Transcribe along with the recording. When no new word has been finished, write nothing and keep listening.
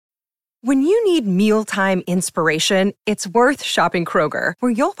When you need mealtime inspiration, it's worth shopping Kroger,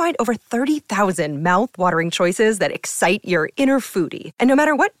 where you'll find over 30,000 mouth-watering choices that excite your inner foodie. And no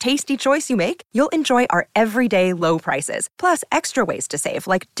matter what tasty choice you make, you'll enjoy our everyday low prices, plus extra ways to save,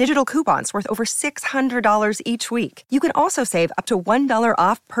 like digital coupons worth over $600 each week. You can also save up to $1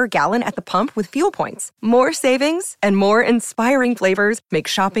 off per gallon at the pump with fuel points. More savings and more inspiring flavors make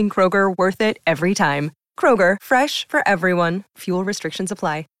shopping Kroger worth it every time. Kroger, fresh for everyone. Fuel restrictions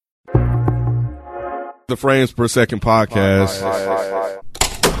apply. The Frames Per Second podcast.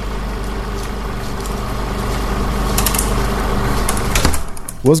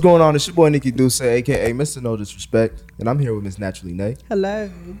 What's going on? It's your boy Nikki Duce, aka Mr. No Disrespect, and I'm here with Miss Naturally Nay. Hello.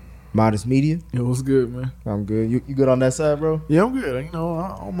 Modest Media. Yo, what's good, man? I'm good. You good on that side, bro? Yeah, I'm good. You know,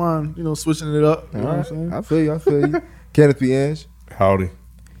 I don't mind, switching it up. You know what I'm saying? I feel you. Kenneth P. Inge. Howdy.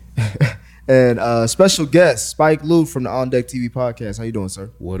 And special guest, Spike Lee from the On Deck TV podcast. How you doing,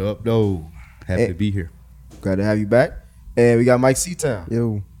 sir? What up, though? Happy to be here. Glad to have you back. And we got Mike Seatown.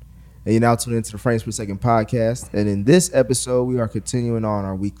 Yo. And you're now tuned into the Frames Per Second podcast. And in this episode, we are continuing on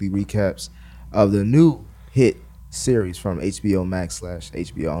our weekly recaps of the new hit series from HBO Max /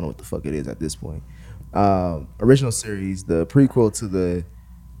 HBO. I don't know what the fuck it is at this point. Original series, the prequel to the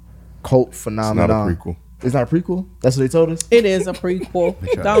cult phenomenon. It's not a prequel. It's not a prequel? That's what they told us? It is a prequel.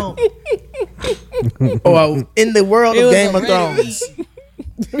 Don't. In the world of Game of Thrones.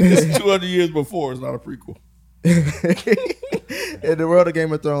 It's 200 years before. It's not a prequel. In the world of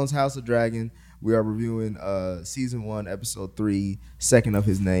Game of Thrones, House of Dragon, we are reviewing season 1, episode 3, Second of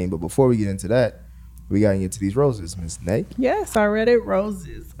His Name. But before we get into that, we gotta get to these roses, Miss Nay. Yes, I read it.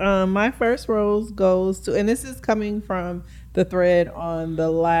 Roses. My first rose goes to, and this is coming from the thread on the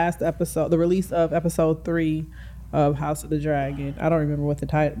last episode, the release of episode 3 of House of the Dragon. I don't remember what the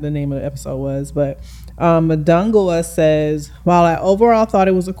name of the episode was, but Madungala says, while I overall thought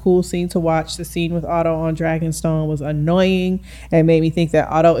it was a cool scene to watch, the scene with Otto on Dragonstone was annoying and made me think that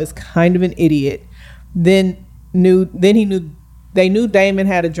Otto is kind of an idiot. They knew Daemon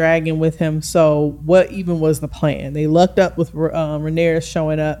had a dragon with him, so what even was the plan? They lucked up with Rhaenyra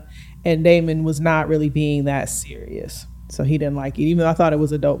showing up, and Daemon was not really being that serious, so he didn't like it, even though I thought it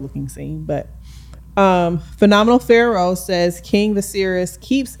was a dope looking scene. But Phenomenal Pharaoh says King Viserys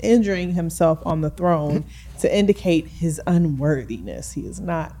keeps injuring himself on the throne to indicate his unworthiness. He is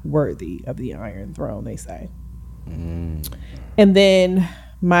not worthy of the Iron Throne, they say. And then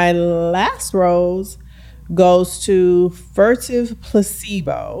my last rose goes to Furtive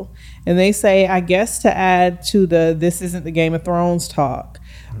Placebo, and they say, I guess to add to the "this isn't the Game of Thrones" talk,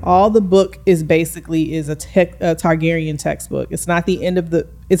 all the book is basically a Targaryen textbook. It's not the end of the.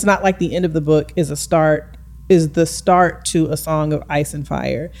 It's not like the end of the book is the start to A Song of Ice and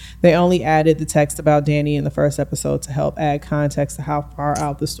Fire. They only added the text about Dany in the first episode to help add context to how far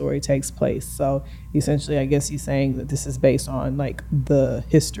out the story takes place. So essentially, I guess he's saying that this is based on like the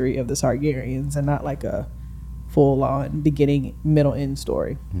history of the Targaryens and not like a full-on beginning, middle, end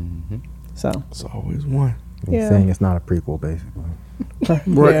story. Mm-hmm. So it's always one. He's saying it's not a prequel, basically.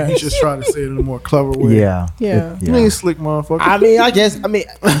 Right, Yeah. he's just trying to say it in a more clever way. Yeah. You ain't slick, motherfucker.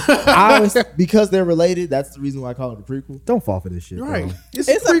 I was, because they're related, that's the reason why I call it a prequel. Don't fall for this shit, Right. bro. It's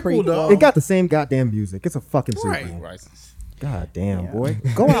a a prequel. prequel, dog. It got the same goddamn music. It's a fucking Right. sequel. God damn, boy.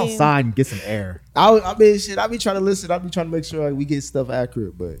 Yeah. Go outside and get some air. I be trying to listen. I be trying to make sure like, we get stuff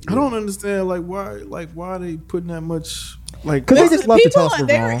accurate, but I don't understand why they putting that much Because they just love to tell us we're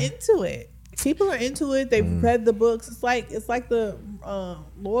they're wrong. into it. People are into it. They've read the books. It's like the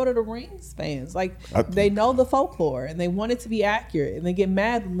Lord of the Rings fans. Like they know the folklore and they want it to be accurate, and they get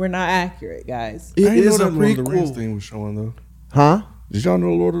mad when we're not accurate, guys. It I didn't is know a that Lord of the Rings prequel. thing was showing though. Huh? Did y'all know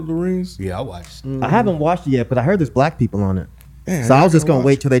Lord of the Rings? Yeah, I watched. I haven't watched it yet, but I heard there's black people on it. Man, So I was just gotta going to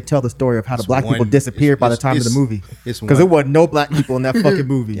wait watch till they tell the story of how the It's black people one- disappeared by the it's- time of the it's- movie. it's Because there one- wasn't no black people in that fucking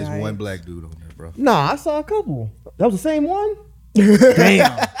movie. There's Right. one black dude on there, bro. Nah, I saw a couple. That was the same one?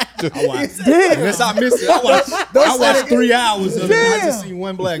 Damn. I watched. Unless I missed it. I watched 3 hours of it. I just seen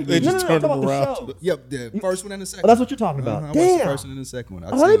one black They dude. just no, turned I'm him talking about around. the show. Yep, the first one and the second. Oh, that's what you're talking about. I watched the Damn. first one and the second one.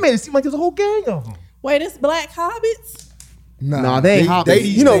 Oh, they made it seem like there's a whole gang of them. Wait, it's black hobbits? Nah, they ain't hobbits. they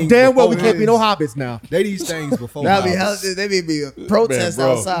these You know things damn well we before can't be no hobbits now. They these things before. that'd be Hobbits. hell. They be a protest Man,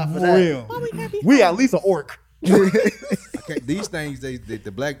 bro. outside for For that. real. Why we can't be We at least an orc. Okay, these things,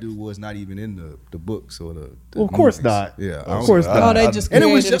 the black dude was not even in the books or the Well, of course movies. not. Yeah, Of course not. Oh, they just And it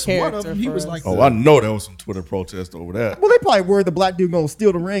was created just a one of character them. He for was us. like, Oh, I know there was some Twitter protest over that. Well, they probably worried the black dude gonna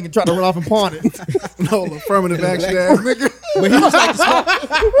steal the ring and try to run off and pawn it. No, affirmative action ass nigga. but he was like the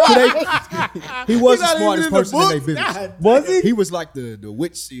smart. He was the not even smartest in the person in their book. business. Was he? He was like the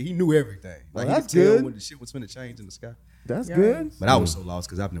witch. He knew everything. Like Well, he that's could tell good. when the shit was finna change in the sky. That's Yes. good. But I was so lost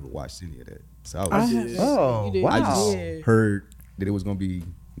because I've never watched any of that. So I was Oh, You did. wow. I just did. heard that it was gonna be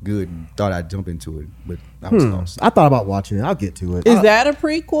good and thought I'd jump into it, but I was lost. I thought about watching it. I'll get to it. Is that a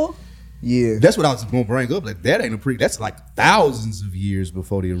prequel? Yeah. That's what I was gonna bring up. Like that ain't a that's like thousands of years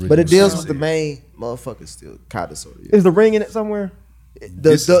before the original. But it deals series. with the main motherfucker still, kind of sort of. Is the ring in it somewhere?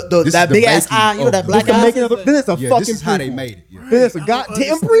 This is That the big ass making eye, you know, of that the- black Then eye. it's a Yeah, fucking this is how they prequel. made it. Yeah. Then it's a I don't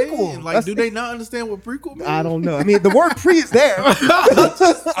goddamn understand. prequel. Like, That's- do they not understand what prequel means? I don't know. I mean, the word pre is there. I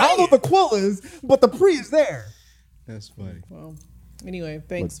don't know what the quill is, but the pre is there. That's funny. Well, anyway,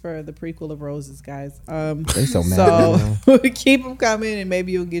 thanks for the prequel of Roses, guys. They so mad So keep them coming, and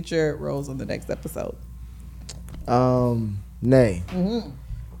maybe you'll get your rose on the next episode. Nay.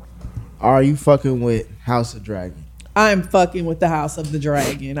 Are you fucking with House of Dragon? I'm fucking with the House of the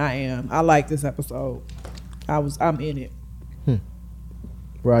Dragon. I am. I like this episode. I'm in it.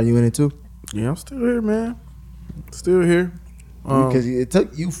 Bro, are you in it too? Yeah, I'm still here, man. Still here. Because it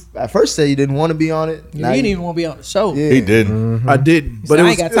took you at first said you didn't want to be on it. You Now didn't even want to be on the show. Yeah. He didn't. I didn't, but So I it ain't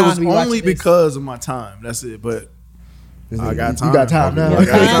was, got it time was to be only watching this. because of my time. That's it. But I got time. You got time now. I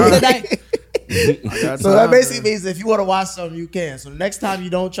got Time time. today. I got So that time, basically man. means if you want to watch something, you can. So the next time you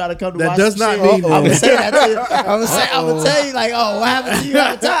don't try to come to That watch does some not shit, mean I'm gonna that. say that to you. I'm gonna tell you like, oh, what happened to you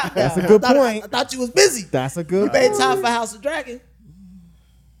at the time? That's a good point. I thought you was busy. That's a You good made time for House of Dragon.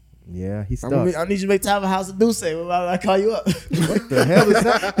 Yeah, he's I stuck. need you to make time for House of Duce. When I call you up. What the hell is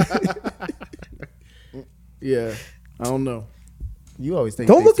that? Yeah, I don't know. You always think.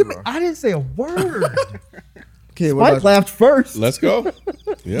 Don't things look at too me. long. I didn't say a word. Kid, what Mike about laughed first. Let's go.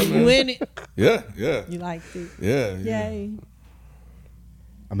 Yeah, You man. in it? Yeah, yeah, You liked it? yeah. Yay!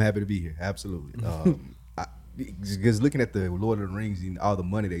 I'm happy to be here. Absolutely. Because looking at the Lord of the Rings and all the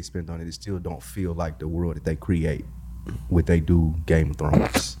money they spent on it, it still don't feel like the world that they create. What they do, Game of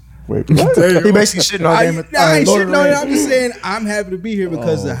Thrones. Wait, He basically shitting on I Game of ain't Lord of shitting the on it. Rings. I'm just saying I'm happy to be here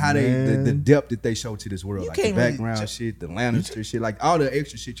because of how man. the depth that they show to this world, You like the can't really background shit, the Lannister shit, like all the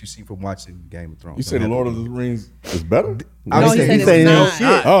extra shit you see from watching Game of Thrones. You say I'm the happy Lord to of be the here. Rings is better? I'm No, just he saying said saying it's no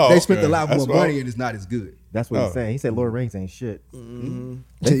not. shit. Oh, they spent a okay. lot more That's money what- and it's not as good. That's what he's Oh. saying. He said Lord of the Rings ain't shit. They Keep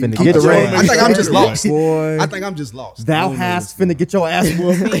finna the get your ring. ass. I think I'm just lost. Boy. I think I'm just lost. I Thou don't know hast what's finna get your ass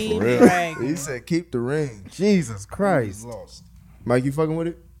whooped. Team real. Dragon. He said, "Keep the ring." Jesus Christ. lost. Mike, you fucking with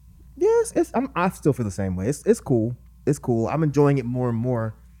it? Yes, I still feel the same way. It's cool. It's cool. I'm enjoying it more and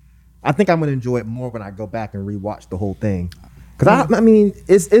more. I think I'm gonna enjoy it more when I go back and rewatch the whole thing. Cause I mean,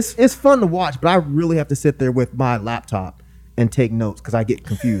 it's fun to watch, but I really have to sit there with my laptop and take notes because I get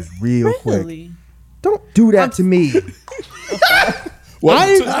confused real quick. Really? Don't do that to me.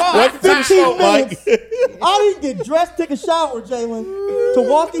 What 15 minutes. I didn't get dressed, take a shower, Jalen, to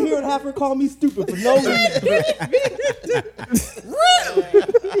walk in here and have her call me stupid for no reason.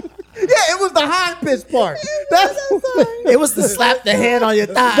 Yeah, it was the high pitch part. That's It was to slap the hand on your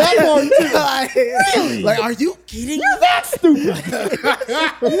thigh. that part too. Like, are you kidding? You're that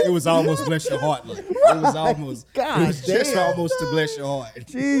stupid. It was almost bless your heart. Like, it was almost. God it was just damn. almost to bless your heart.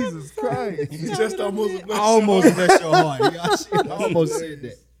 Jesus Christ. Just almost. Almost bless your heart. I almost said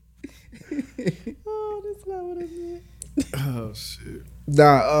that. Oh, that's not what I meant. Oh shit.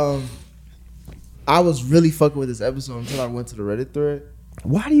 Nah, I was really fucking with this episode until I went to the Reddit thread.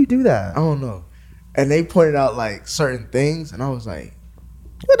 Why do you do that? I don't know. And they pointed out like certain things, and I was like,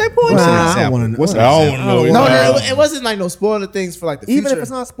 What they point What's an Nah, I example? wanna know. What's an I don't example? know. no, Yeah. it wasn't like no spoiler things for like the future. Even if it's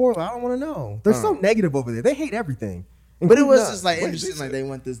not spoiler, I don't want to know. They're so negative over there. They hate everything. But it was Including just like us. interesting, like they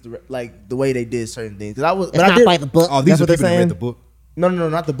went this like the way they did certain things. Cause I was, It's but I not did, by the book. Oh, these That's are what they're people that saying. read the book. no,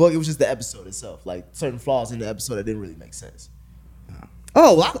 not the book. It was just the episode itself, like certain flaws in the episode that didn't really make sense.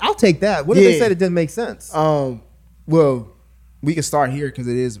 Oh, I'll take that. What if they Yeah. said it didn't make sense? Well, we can start here because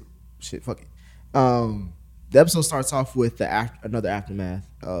it is shit. Fuck it. The episode starts off with another aftermath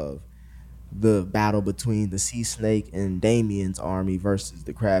of the battle between the Sea Snake and Damien's army versus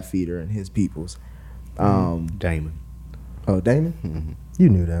the Crab Feeder and his peoples. Damon. Oh, Damon? You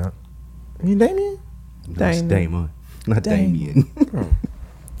knew that. You Damien? That's Damon. Not Damien.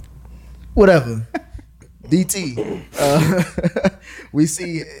 Whatever. DT. We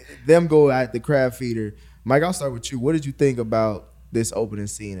see them go at the Crab Feeder. Mike, I'll start with you. What did you think about this opening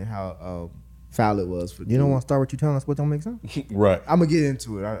scene and how foul it was for You don't want to start with you telling us what don't make sense? Right. I'm gonna get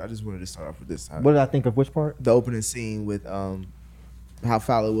into it. I just wanted to start off with this time. What did I think of which part? The opening scene with how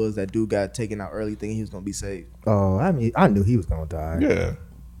foul it was that dude got taken out early thinking he was gonna be saved. Oh, I mean, I knew he was going to die. Yeah.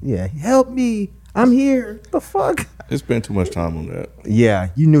 Yeah, help me. I'm here. The fuck? They spent too much time on that. Yeah,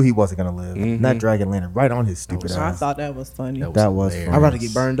 you knew he wasn't going to live. And that dragon landed right on his stupid I ass. thought that was funny. That was hilarious. funny. I'd rather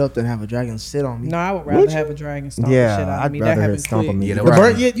get burned up than have a dragon sit on me. No, I would rather have a dragon stomp Yeah, the shit out I'd of me. rather That her happens stomp quick. on me. Yeah, The that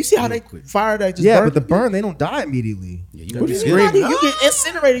burn, was- yeah, you see how they quick. fire that just Yeah, burn but the burn, they don't die immediately. Yeah, gotta be feel screaming. it. You get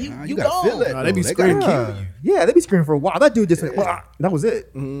incinerated. Nah, You gotta feel gone. that. Nah, they be though. gotta screaming. kill you. Yeah, they be screaming for a while. That dude just went, "Wah," that was it.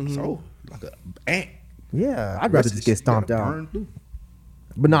 So like a ant. Yeah, I'd rather just get stomped out.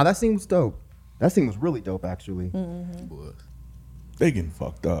 But nah, that scene was dope. That scene was really dope, actually. They getting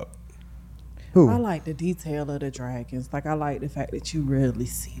fucked up. Who? I like the detail of the dragons. Like I like the fact that you rarely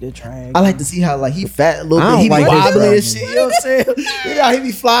see the dragon. I like to see how like he fat a little I bit. don't He be like this wobbly and dragon. shit. You know what I'm saying? You know, he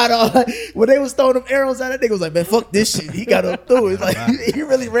be flying all like, when they was throwing them arrows at that nigga was like, man, fuck this shit. He got up through it. Like he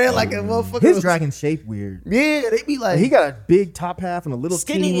really ran like a motherfucker. His dragon shape weird. Yeah, they be like He got a big top half and a little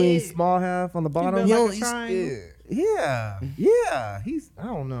Skinny skinny wing, head. small half on the bottom. built you like know, a he's- triangle. Yeah. He's, I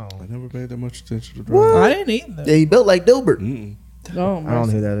don't know. I never paid that much attention to What? drama. I didn't either. Yeah, he built like Dilbert. Oh, I don't know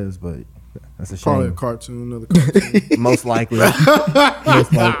who that is, but that's a Probably a shame. cartoon, another cartoon. Most likely.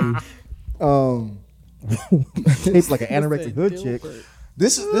 Most likely. Shaped like an anorexic hood chick.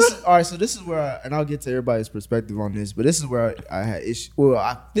 This is all right. So this is where, and I'll get to everybody's perspective on this, but this is where I had issue.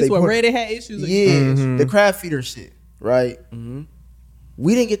 Well, This they what put- Reddit had issues. Yeah, the crab feeder shit, right?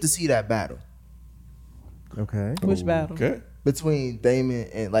 We didn't get to see that battle Okay. Which battle? Okay. between Damon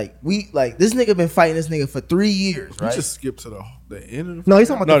and this nigga been fighting this nigga for 3 years, You right? just skipped to the end of the. No, he's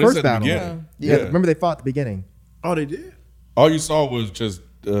talking about No, the this first at the battle. beginning. Yeah. Yeah. Remember they fought at the beginning. Oh, they did. All you saw was just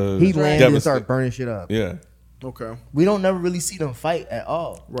He landed and devastate- started burning shit up. Yeah. Okay. We don't never really see them fight at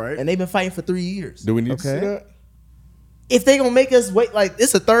all, Right. And they've been fighting for 3 years. Do we need to see Okay. that? If they gonna make us wait, like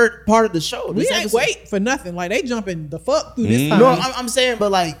it's a third part of the show. We This ain't episode- wait for nothing. Like they jumping the fuck through this time. No, I'm saying,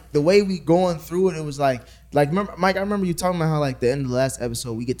 but like the way we going through it, it was like remember, Mike. I remember you talking about how like the end of the last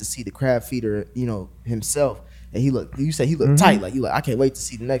episode, we get to see the crab feeder, himself, and you said he looked tight. Like I can't wait to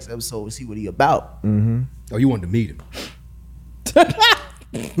see the next episode to see what he about. Oh, you wanted to meet him.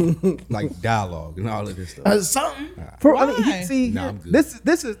 Like dialogue and all of this stuff. Something. I mean, Why? Nah, I'm good. this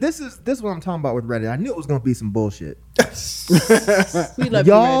is what I'm talking about with Reddit. I knew it was gonna be some bullshit. We love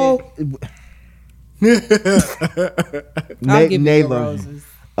Y'all, you, Reddit. I'll give you Nay your loves you.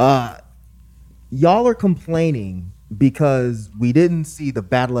 roses. Y'all are complaining because we didn't see the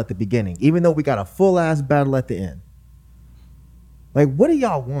battle at the beginning, even though we got a full ass battle at the end. Like, what do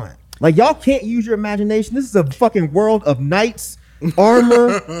y'all want? Like, y'all can't use your imagination. This is a fucking world of knights,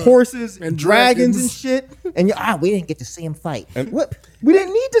 armor, horses, and dragons and shit. And we didn't get to see him fight. What? We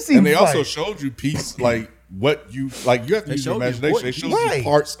didn't need to see him And they fight. also showed you piece like what you like. You have to They use your showed you imagination. They what- showed Right. you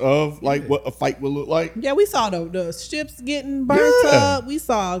parts of like what a fight will look like. Yeah, we saw the ships getting burnt Yeah. up. We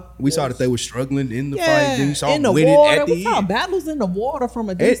saw that they were struggling in the fight. yeah, Then you saw in them the win water. it at We the saw end. battles in the water from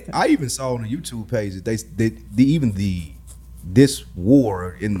a And distance. I even saw on the YouTube page that this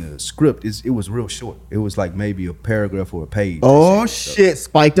war in the script it was real short. It was like maybe a paragraph or a page. Oh shit!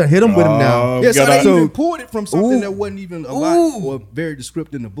 Spike done hit him with him now. Oh, Yeah, so gotta- they even pulled it from something Ooh. that wasn't even a lot or very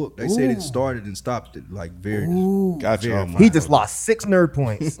descriptive in the book. They said it started and stopped it like very. Gotcha. Oh, my He just lost 6 nerd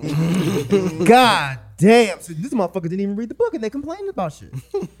points. God damn! So these motherfuckers didn't even read the book and they complained about shit.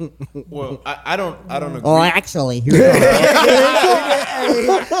 Well, I don't agree. Oh, actually, here we go.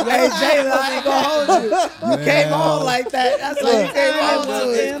 Hey, Jalen, I ain't gonna hold you. You came on like that. That's like you came on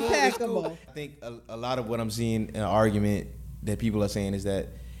to it. Impeccable. I think a lot of what I'm seeing in an argument that people are saying is that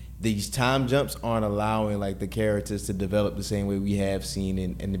these time jumps aren't allowing like the characters to develop the same way we have seen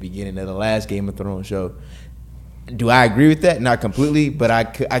in the beginning of the last Game of Thrones show. Do I agree with that? Not completely, but I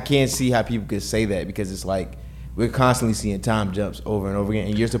can't see how people could say that because it's like we're constantly seeing time jumps over and over again,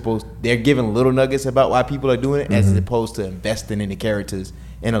 and they're giving little nuggets about why people are doing it as opposed to investing in the characters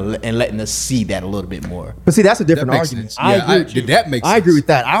and letting us see that a little bit more. But see, that's a different That makes argument. sense. I Yeah, agree with you. that makes I agree sense. with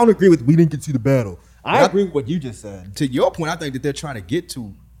that. I don't agree with we didn't get to see the battle. I But I- agree with what you just said. To your point, I think that they're trying to get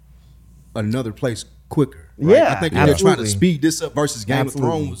to another place quicker. Right? Yeah, I think that they're trying absolutely. to speed this up versus Game Absolutely.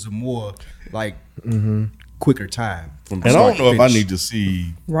 of Thrones was a more like quicker time. From And I start don't know to if I finish. need to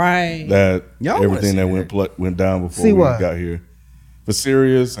see Right. that Y'all wanna everything see that that. went down before See we what? got here.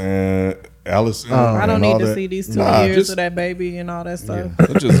 Viserius and Allison. I don't and need all to that. see these 2 Nah, years just, of that baby and all that stuff.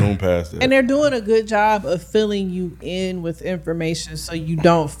 let's just zoom past that. And they're doing a good job of filling you in with information so you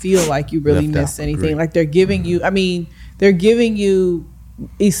don't feel like you really Left out. miss anything. Agree. Like they're giving you, they're giving you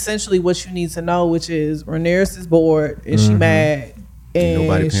essentially what you need to know, which is Rhaenyra is bored and she mad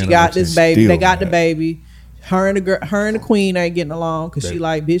nobody and she paying got attention. this baby. Still They got the mad. baby. Her and the queen ain't getting along because she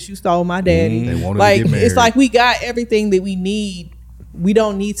like, bitch, you stole my daddy. They wanted to Like get married. it's like we got everything that we need. We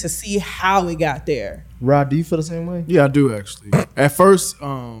don't need to see how it got there. Rod, do you feel the same way? Yeah, I do actually. At first,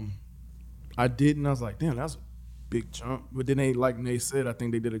 I didn't. I was like, damn, that's a big jump. But then like Nate said, I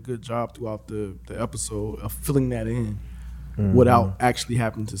think they did a good job throughout the episode of filling that in. without actually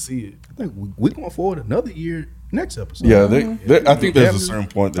having to see it. I think we're going forward another year next episode. Yeah, I think there's a certain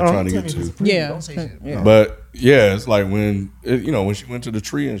point they're trying to get to. Yeah. Don't say shit. Yeah. But yeah, it's like when when she went to the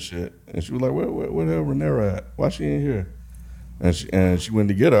tree and shit, and she was like, "Where the hell Rhaenyra at? Why she ain't here?" And she went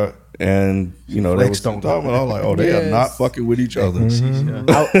to get her, and they was talking. I was like, "Oh, they are not fucking with each other." She's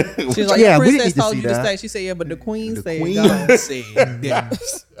like, Yeah, the we didn't princess need to told see you to that. stay. She said, yeah, but the queen said Queen go. said that.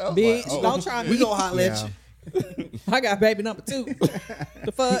 Bitch, don't try me. We gonna holler at you. I got baby number 2.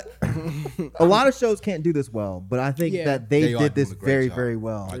 The fuck? A lot of shows can't do this well, but I think Yeah. that they They are did this doing a great very, job. very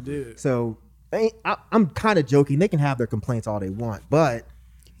well. They did. So I'm kind of joking. They can have their complaints all they want, but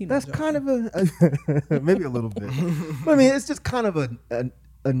that's kind of a maybe a little bit. But I mean, it's just kind of a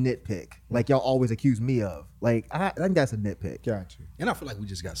nitpick, like y'all always accuse me of. Like I think that's a nitpick. Got you. And I feel like we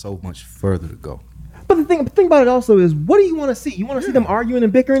just got so much further to go. But the thing about it also is, what do you want to see? You want to see them arguing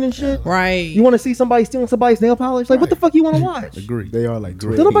and bickering and shit? Right. You want to see somebody stealing somebody's nail polish? Like, what the fuck you want to watch? Agree. They are like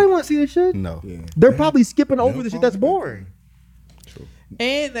Don't nobody want to see this shit? No. They're probably skipping over the shit that's boring.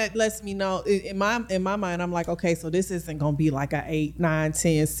 And that lets me know in my mind, I'm like, okay, so this isn't gonna be like a 8, 9,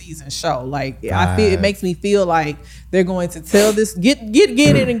 10 season show. Like I feel it makes me feel like they're going to tell this get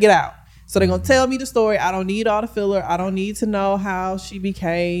in and get out. So they're gonna tell me the story. I don't need all the filler. I don't need to know how she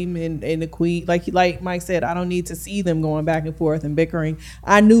became and the queen. Like Mike said, I don't need to see them going back and forth and bickering.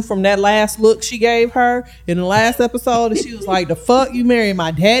 I knew from that last look she gave her in the last episode that she was like, "The fuck you marrying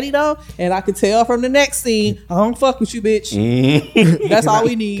my daddy though?" And I could tell from the next scene, I don't fuck with you, bitch. That's all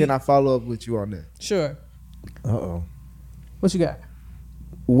we need. Can I follow up with you on that? Sure. Uh-oh. What you got?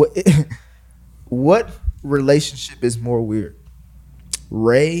 What relationship is more weird?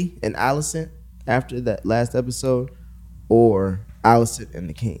 Ray and Allison after that last episode, or Allison and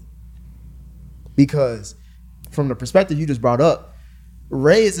the king? Because from the perspective you just brought up,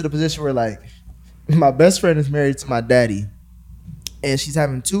 Ray is in a position where, like, my best friend is married to my daddy, and she's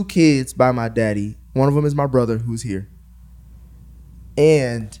having 2 kids by my daddy. One of them is my brother who's here.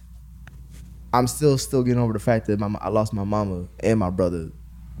 And I'm still getting over the fact that I lost my mama and my brother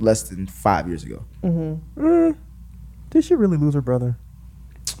less than 5 years ago. Did she really lose her brother?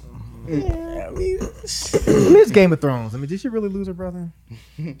 I mean, it's Game of Thrones. I mean, did she really lose her brother?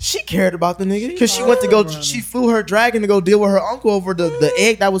 She cared about the nigga because she went to go. She flew her dragon to go deal with her uncle over the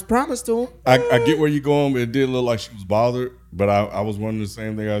egg that was promised to him. I get where you're going, but it did look like she was bothered. But I was wondering the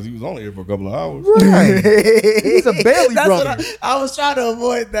same thing as he was only here for a couple of hours. Right. He's a barely That's brother. what I was trying to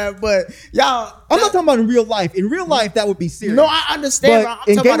avoid that, but y'all. I'm not talking about in real life. In real life, that would be serious. No, I understand. But I'm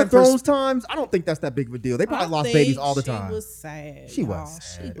in talking Game about of Thrones times, I don't think that's that big of a deal. They probably I lost think babies all the time. She was sad. She was y'all.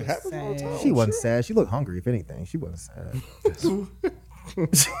 sad. She It was happens all the sad. time. She wasn't sad. She looked hungry, if anything. She wasn't sad.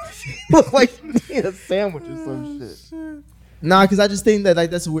 She looked like she needed a sandwich or some shit. Nah, because I just think that,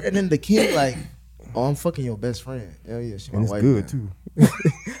 like, that's weird. And then the king, like, oh, I'm fucking your best friend. Hell yeah, she my And it's wife. good, man.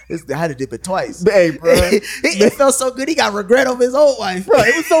 too. I had to dip it twice. Hey, bro. it felt so good. He got regret over his old wife. Bro,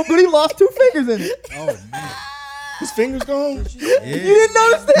 it was so good he lost 2 fingers in it. Oh man. His fingers gone. You didn't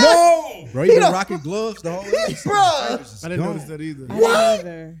notice that? No. Bro, you been rocking gloves the whole way. Bro. I didn't notice that either. I didn't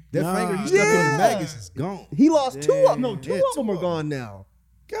either. That finger you stuck in Yeah. the maggots is gone. He lost 2 of them. No, 2 Yeah, of them are gone now.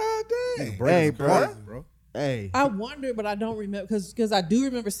 God damn. Hey, bro. bro. Hey. I wonder, but I don't remember because I do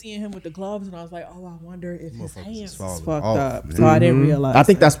remember seeing him with the gloves, and I was like, oh, I wonder if his Motherfuckers hands is is falling fucked off, up. man. So I didn't realize. I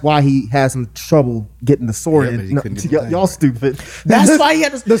think that's why he had some trouble getting the sword Yeah, in. but he No, couldn't get the thing y'all right. stupid. That's why he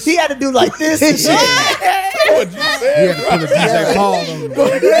had to do like this and shit. What you said, bro? Put a DJ Paul on him.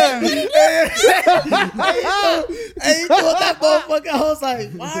 Hey, he pulled that motherfucker. I was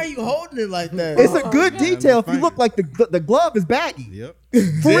like, why are you holding it like that? It's a good detail if you look like the glove is baggy. Yep.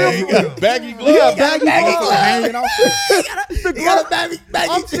 For real. Yeah, he got baggy gloves. He got baggy gloves. Hanging off. He got a baggy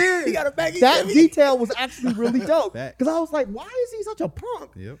I'm serious. He got a baggy That Jimmy. detail was actually really dope. Facts. Because I was like, why is he such a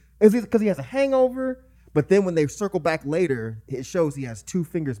punk? Yep. Is it because he has a hangover? But then when they circle back later, it shows he has 2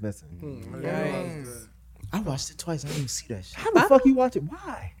 fingers missing. I watched it twice. I didn't even see that shit. How the fuck you watch it?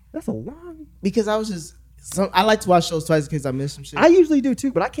 Why? That's a long. Because I was just. I like to watch shows twice in case I miss some shit. I usually do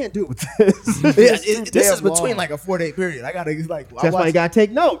too, but I can't do it with this. This Damn is between long. like a 4-day period. I gotta like. That's why you gotta take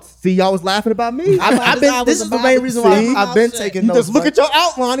notes. See, y'all was laughing about me. I've been. This is the main reason why I've been taking You notes. just look Mike. at your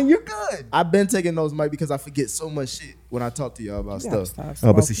outline and you're good. I've been taking notes, Mike, because I forget so much shit when I talk to y'all about stuff.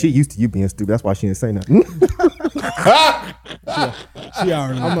 Oh, but see, she used to you being stupid. That's why she didn't say nothing. She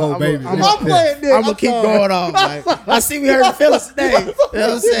already know, baby. I'm playing this. gonna keep going on. Like, I see we heard the feelings today. You know what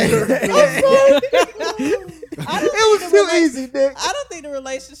I'm saying? It was too easy, Nick. I don't think the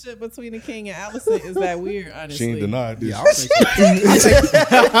relationship between the king and Allison is that weird. Honestly, She ain't denied this. Yeah, I was thinking.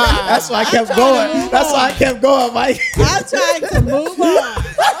 That's why I kept going. That's why I kept going, Mike. I'm trying to move on.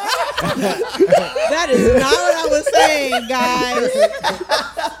 That is not what I was saying, guys.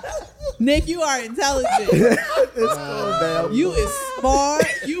 Nick, you are intelligent. You is smart.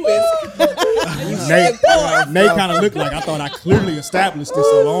 You is. Nate kind of looked like I thought I clearly established this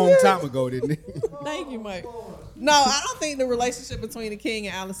a long time ago, didn't it? Thank you, Mike. No, I don't think the relationship between the king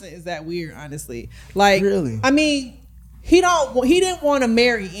and Allison is that weird, honestly. Like, Really? I mean, he didn't want to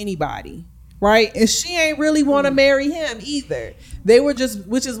marry anybody, right? And she ain't really want to marry him either. They were just,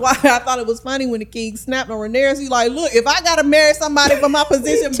 which is why I thought it was funny when the king snapped on Rhaenyra. He's like, look, if I gotta marry somebody for my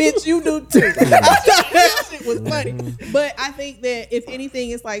position, bitch, you do too. I thought that shit was funny. But I think that if anything,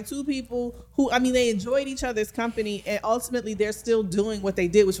 it's like two people who, I mean, they enjoyed each other's company, and ultimately they're still doing what they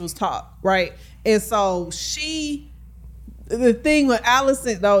did, which was talk, right? And so the thing with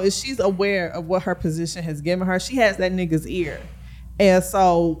Allison though is she's aware of what her position has given her. She has that nigga's ear. And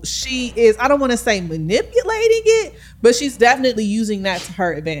so she is, I don't want to say manipulating it, but she's definitely using that to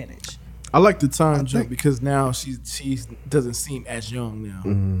her advantage. I like the time jump because now she doesn't seem as young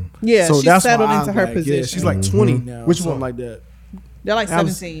now. Yeah, So she's that's settled why into I'm her like, position. yeah, she's like 20 now. Which something one? like that. They're like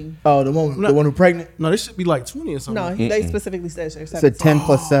Allison. 17. Oh, the one who pregnant. No, they should be like 20 or something. No, they specifically said they're It's a 17. 10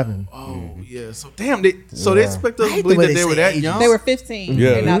 plus 7. Oh, yeah. So damn, they expect us to believe way that they they were say that ages. young. They were 15, Yeah.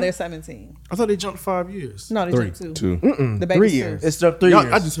 and now they're 17. I thought they jumped 5 years. No, they jumped two. 2. The 3 baby's years. It's up 3 Y'all-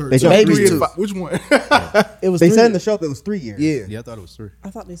 years. I just heard They two. jumped babies 3 too. years. Which one? It was They 3 said in the years. show that it was 3 years. Yeah. Yeah, I thought it was 3. I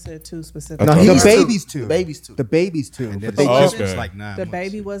thought they said two specifically. No, thought the it was baby's 2. The baby's 2. The baby's 2. And then But they Oh, just, okay. it's like 9 The months.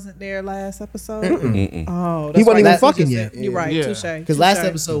 baby wasn't there last episode. Oh, he that's wasn't right. even That's what fucking you yet. said. You're right. Yeah. Touche. Because last Touche.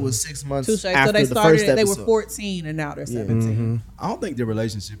 episode was 6 months Touche. So after they the started first it. They were episode. 14, and now they're 17. I don't think their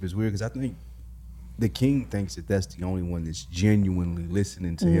relationship is weird because I think the king thinks that that's the only one that's genuinely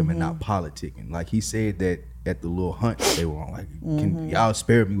listening to him and not politicking. Like he said that at the little hunt they were on. Like, can y'all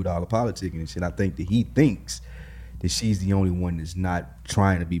spare me with all the politicking and shit? I think that he thinks that she's the only one that's not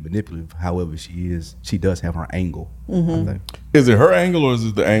trying to be manipulative. However, she does have her angle. I think. Is it her angle or is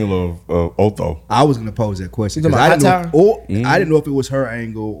it the angle of Otho? I was gonna pose that question You talking 'cause about I didn't know if it was her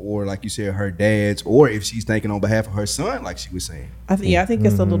angle or, like you said, her dad's, or if she's thinking on behalf of her son, like she was saying. I think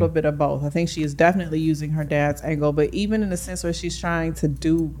it's a little bit of both. I think she is definitely using her dad's angle, but even in the sense where she's trying to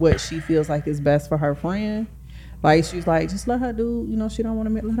do what she feels like is best for her friend. Like she's like, just let her do. You know, she don't want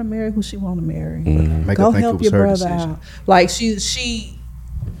to let her marry who she want to marry. Make Go her think it help was your her brother decision. out. Like she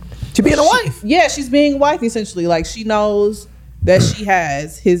being a wife. Yeah, she's being a wife essentially. Like she knows that she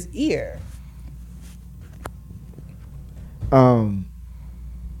has his ear.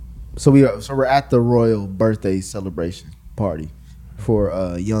 So we're at the royal birthday celebration party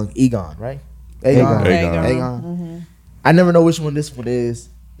for young Aegon, right? Aegon. Aegon. I never know which one this one is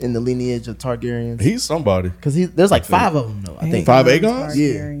in the lineage of Targaryens. He's somebody. Because there's like 5 of them though. I think 5 Aegons?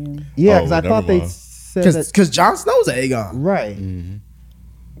 Targaryen. Yeah, Oh, because I never thought they mind. said that. because Jon Snow's an Aegon. Right.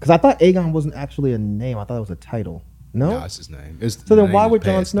 Because I thought Aegon wasn't actually a name. I thought it was a title. No? No, that's his name. So then why would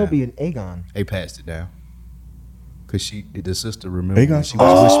Jon Snow be an Aegon? They passed it down. Because the sister remembered Aegon? when she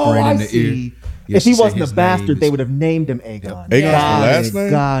was whispering in I the see. ear. Yeah, If she he said wasn't a his bastard, name they is- would have named him Aegon. Aegon's the Yeah. last name?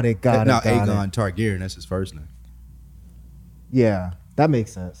 Got it. No, Aegon Targaryen, that's his first name. Yeah, that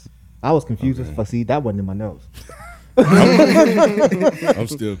makes sense. I was confused as fuck. See, that wasn't in my notes. I'm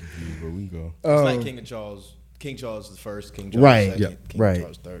still confused, but we can go. It's like King Charles. King Charles the first. King Charles Right, the second. yep, King right.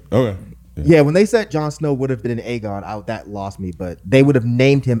 Charles third. Okay. Yeah, when they said Jon Snow would have been an Aegon, that lost me. But they would have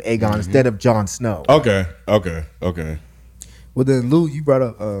named him Aegon instead of Jon Snow. Okay. Well then, Lou, you brought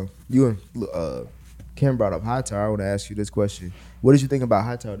up you and Kim brought up Hightower. I want to ask you this question: what did you think about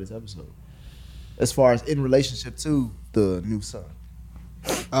Hightower this episode, as far as in relationship to the new son?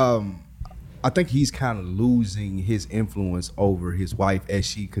 I think he's kind of losing his influence over his wife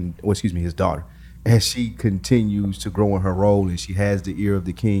his daughter, as she continues to grow in her role and she has the ear of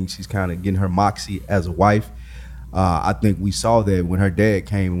the king. She's kind of getting her moxie as a wife. I think we saw that when her dad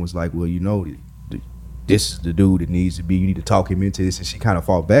came and was like, well, you know, this is the dude that needs to be, you need to talk him into this. And she kind of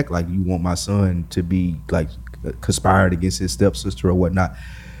fought back, like, you want my son to be like conspiring against his stepsister or whatnot.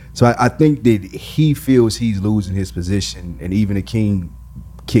 So I think that he feels he's losing his position, and even the king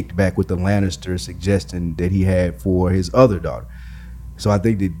kicked back with the Lannister suggesting that he had for his other daughter. So I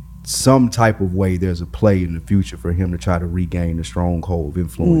think that some type of way there's a play in the future for him to try to regain the stronghold of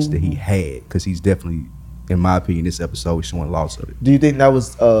influence that he had, because he's definitely, in my opinion, this episode showing loss of it. Do you think that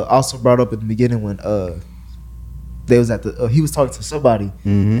was also brought up at the beginning when they was at the he was talking to somebody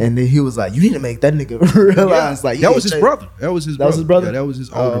and then he was like, you need to make that nigga realize like That was his brother. That was his brother. his brother? Yeah, that was his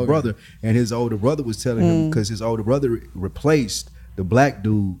Oh, older okay. brother. And his older brother was telling him, because his older brother replaced the black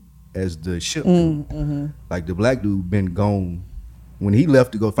dude as the ship dude. Like, the black dude been gone When he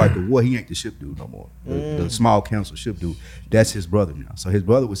left to go fight the war, he ain't the ship dude no more. The small council ship dude. That's his brother now. So his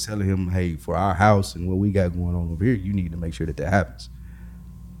brother was telling him, hey, for our house and what we got going on over here, you need to make sure that happens.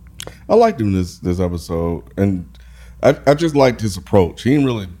 I liked him this episode, and I just liked his approach. He didn't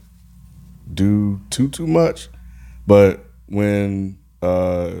really do too much, but when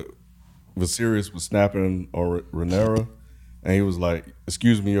Viserys was snapping on Rhaenyra, and he was like,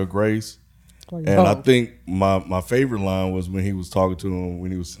 "Excuse me, Your Grace," and I think my favorite line was when he was talking to him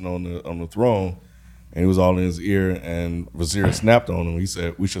when he was sitting on the throne. And he was all in his ear, and Viserys snapped on him. He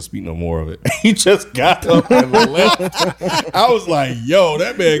said, "We shall speak no more of it." He just got up and left. I was like, "Yo,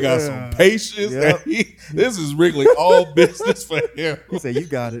 that man got some patience. Yep. This is really all business for him." He said, "You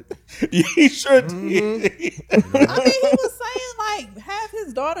got it." He sure did. I mean, he was saying like have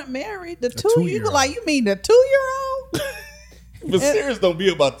his daughter married. The 2-year-old. Like, you mean the 2-year-old? Viserys don't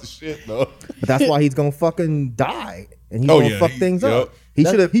be about the shit though. But that's why he's gonna fucking die, and he's gonna fuck things up. He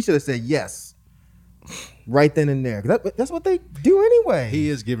should have said yes. Right then and there. That's what they do anyway. He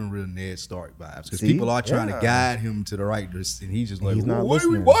is giving real Ned Stark vibes because people are trying to guide him to the right direction, and he's just like,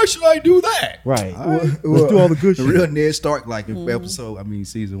 why should I do that? Right. Let's do all the good shit. Real Ned Stark, like in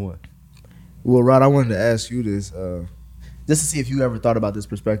season 1. Well, Rod, I wanted to ask you this, just to see if you ever thought about this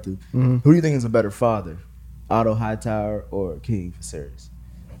perspective. Who do you think is a better father, Otto Hightower or King Viserys?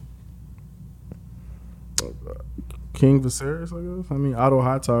 King Viserys, I guess. I mean, Otto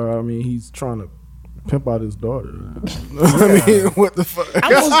Hightower. I mean, he's trying to pimp out his daughter. I mean, what the fuck?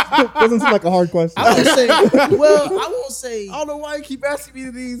 Doesn't seem like a hard question. I won't say. Well, I won't say. I don't know why you keep asking me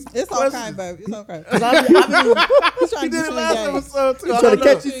these. It's questions. okay, baby. It's okay. He's trying He to did get it you last engaged. episode too. He's I trying don't to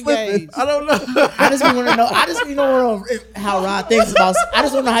know. catch you slipping. I don't know. I just want to know. I just want to know how Rod thinks about. I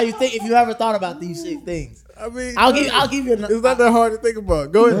just want to know how you think. If you ever thought about these things. I mean, I'll give you. It's not that hard to think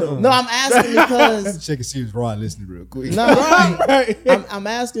about. Go ahead. No, I'm asking because. Check and see if Rod listening real quick. No, Right. I'm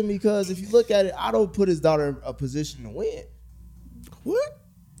asking because if you look at it, Otto put his daughter in a position to win. What?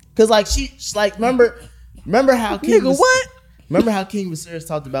 Cause like she's like remember how King Nigga, what? Remember how King Viserys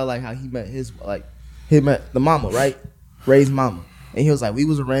talked about like how he met the mama, right? Ray's mama, and he was like, we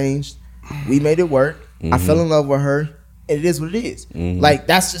was arranged, we made it work. I fell in love with her. And it is what it is. Like,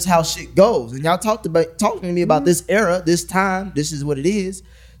 that's just how shit goes. And y'all talking to me about this era, this time. This is what it is.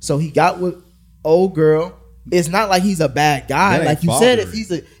 So he got with old girl. It's not like he's a bad guy. That Like ain't you said,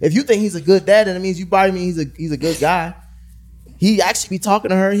 fathering. if you think he's a good dad, then it means you probably mean he's a good guy. He actually be talking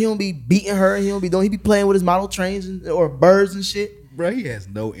to her. He don't be beating her. He be playing with his model trains or birds and shit. Bro, he has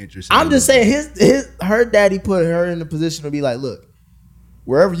no interest. I'm just saying her daddy put her in the position to be like, look,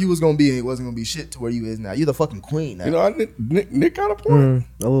 wherever you was gonna be, it wasn't gonna be shit to where you is now. You're the fucking queen now. You know, Nick got a point.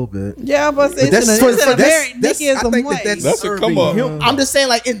 A little bit. Yeah, but it's Nikki is a way. That's a come on. I'm just saying,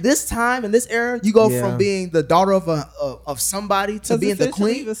 like in this time, in this era, you go from being the daughter of somebody to being the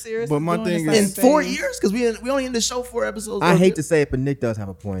queen But my thing in is, 4 years because we only in the show 4 episodes. I hate to say it, but Nick does have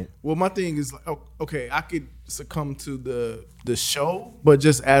a point. well, my thing is, like, okay, I could succumb to the show, but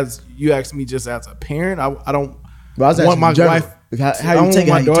just as you asked me, just as a parent, I don't want my wife. I don't want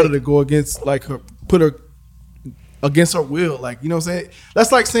my daughter to go against like her, put her against her will. Like, you know what I'm saying?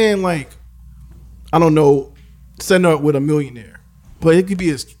 That's like saying like, I don't know, setting her up with a millionaire, but it could be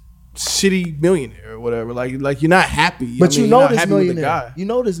a shitty millionaire or whatever. Like you're not happy. But I mean, you know you're not this happy with the millionaire. guy. You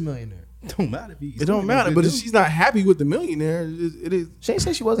know this millionaire. It don't matter. It don't matter. But if she's not happy with the millionaire, it is. She ain't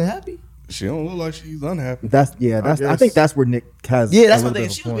say she wasn't happy. She don't look like she's unhappy. I think that's where Nick has. Yeah, that's a what little they. bit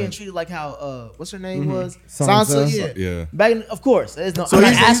of a She was being point. treated like how what's her name was Sansa. Yeah. Back in, of course. There's no. So I'm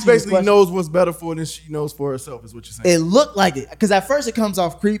not he asking this basically question. knows what's better for her than she knows for herself. Is what you're saying? It looked like it because at first it comes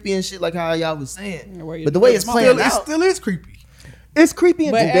off creepy and shit, like how y'all was saying. Yeah, where you- But the way it's playing It out, still is creepy. It's creepy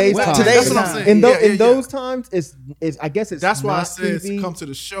in But today's every- time. Today's That's what I'm time. saying. In those times, it's I guess it's That's why I not said creepy. to come to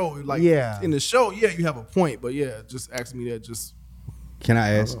the show. Like, Yeah. in the show, yeah, you have a point, but yeah, just ask me that. Just Can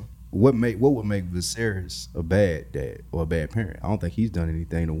I ask what would make Viserys a bad dad or a bad parent? I don't think he's done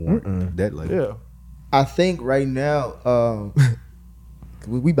anything to warrant that. Like, yeah. I think right now,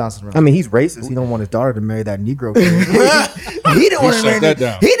 we bouncing around. I mean, he's racist. He don't want his daughter to marry that Negro kid. he didn't want to shut marry. that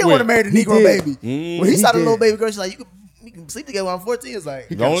down. He didn't want to marry the He Negro did. baby. When he He saw the did. little baby girl, she's like, you can sleep together when I'm 14. It's like,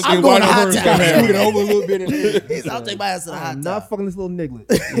 The only I'm thing going white to high her is town. gonna Scoot it have. over a little bit. He's I'll take my ass to the high I'm town. not fucking this little niglet.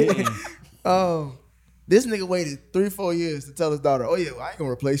 This nigga waited 3-4 years to tell his daughter, oh yeah, well, I ain't gonna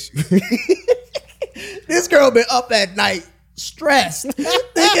replace you. This girl been up at night, stressed,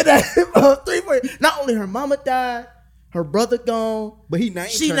 thinking that 3-4 years. Not only her mama died, her brother gone, but he named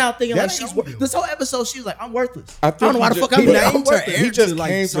she her. now thinking That like she's showed him. this whole episode. She was like, I'm worthless. I I don't know why the fuck I'm he here. named I'm her worthless. heir He just to, like,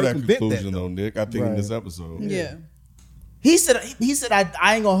 came to that circumvent conclusion that, though, Nick. I think in Right. this episode. Yeah. He said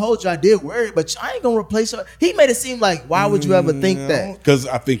I ain't gonna hold you. I did worry, but I ain't gonna replace her. He made it seem like why would you ever think that? Because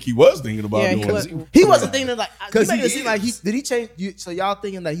I think he was thinking about doing it. He wasn't thinking like he made it seem like did he change? So y'all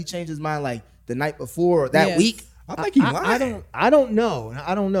thinking that he changed his mind like the night before or that week? I think he lied. I don't know.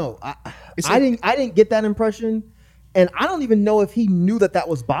 I didn't get that impression, and I don't even know if he knew that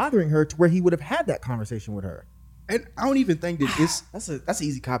was bothering her to where he would have had that conversation with her. And I don't even think that it's that's an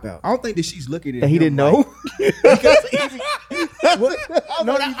easy cop out. I don't think that she's looking at that he didn't know. I'm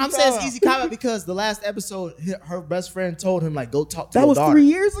saying it's easy cop out because the last episode, her best friend told him like, "Go talk to your daughter." That was 3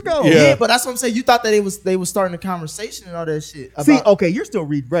 years ago. Yeah, but that's what I'm saying. You thought that they was starting a conversation and all that shit. See, okay, you're still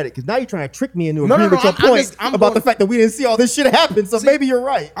reading Reddit because now you're trying to trick me into agreeing with your point about the fact that we didn't see all this shit happen. So maybe you're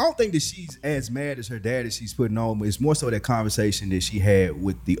right. I don't think that she's as mad as her dad as she's putting on. It's more so that conversation that she had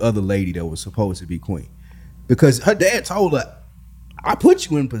with the other lady that was supposed to be queen. Because her dad told her, I put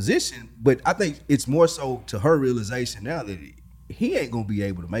you in position, but I think it's more so to her realization now that he ain't gonna be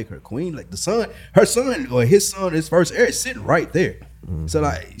able to make her queen. Like his son, his first heir is sitting right there. Mm-hmm. So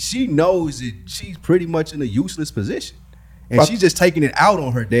like she knows that she's pretty much in a useless position. And she's just taking it out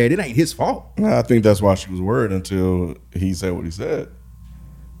on her dad. It ain't his fault. I think that's why she was worried until he said what he said.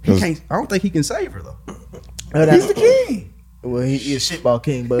 I don't think he can save her though. He's the king. Well, he's a shitball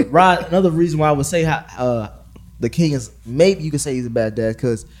king. But Rod, another reason why I would say the king is, maybe you could say he's a bad dad,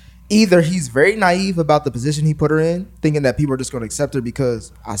 because either he's very naive about the position he put her in, thinking that people are just going to accept her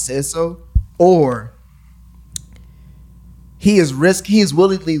because I said so, or he is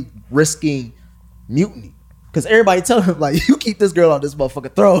willingly risking mutiny. Because everybody telling him, like, you keep this girl on this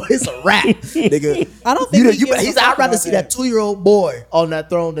motherfucking throne, it's a wrap, nigga. I don't think I'd rather see that 2-year-old boy on that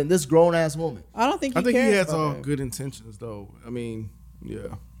throne than this grown-ass woman. I don't think I think he has all good intentions, though. I mean,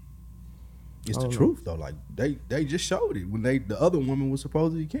 yeah. It's the truth though. Like they just showed it when the other woman was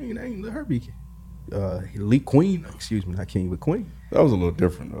supposed to be king. They ain't let her be queen. Excuse me, not king, but queen. That was a little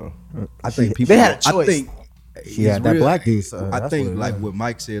different though. I think people. They had a choice. I think she had that black piece. I think like what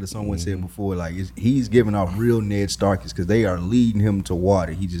Mike said or someone said before. Like he's giving off real Ned Starkies because they are leading him to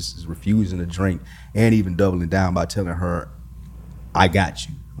water. He just is refusing to drink and even doubling down by telling her, "I got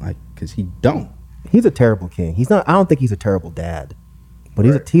you." Like because he don't. He's a terrible king. He's not. I don't think he's a terrible dad.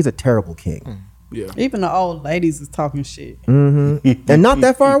 But he's a terrible king. Yeah. Even the old ladies is talking shit. Mm-hmm. And not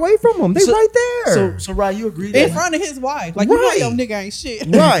that far away from him. They right there. So Rod, you agree in front of his wife. Like, you know your nigga ain't shit.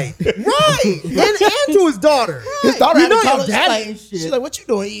 Right. Right. And to his daughter. Right. His daughter you had know to call your daddy ain't shit. She's like, what you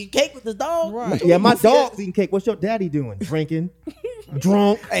doing? Eating cake with the dog? Right. Yeah, my dog's eating cake. What's your daddy doing? Drinking.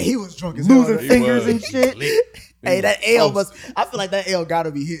 Drunk. Hey, he was drunk as losing hell. fingers and shit. Hey, that ale I feel like that ale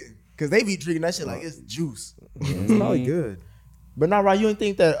gotta be hitting. Because they be drinking that shit like it's juice. It's probably good. But now, Rod, you didn't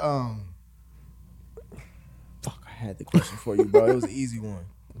think that fuck, I had the question for you, bro. It was an easy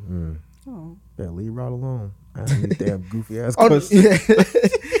one. Oh. Yeah, leave Rod alone. I need damn goofy ass question.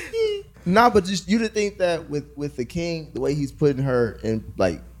 Nah, but just you to think that with the king, the way he's putting her in,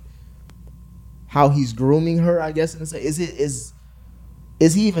 like how he's grooming her, I guess, is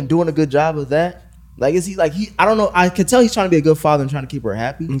he even doing a good job of that? Like, is he like I don't know. I can tell he's trying to be a good father and trying to keep her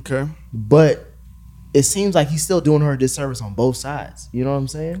happy. Okay. But it seems like he's still doing her a disservice on both sides. You know what I'm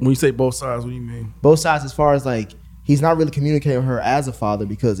saying? When you say both sides, what do you mean? Both sides, as far as like he's not really communicating with her as a father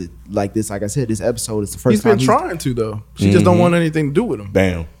because like I said, this episode is the first time he's been trying to though. She just don't want anything to do with him.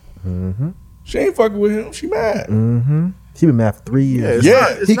 Bam. Mm-hmm. She ain't fucking with him. She mad. Mm-hmm. She been mad for 3 years.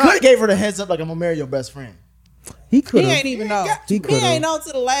 He could have gave her the heads up like I'm gonna marry your best friend. He could. He ain't even know. He ain't know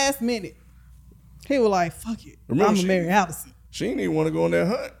to the last minute. He was like, "Fuck it, I'm gonna marry Allison." She didn't even want to go on that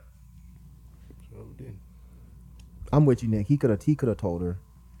hunt. I'm with you, Nick. He could have told her.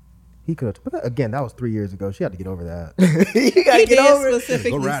 He could have. But again, that was 3 years ago. She had to get over that. He did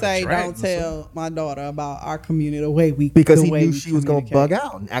specifically say, "Don't tell my daughter about our community the way we." Because he knew she was gonna bug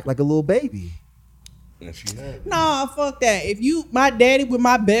out and act like a little baby. And she had. Nah, fuck that. If my daddy with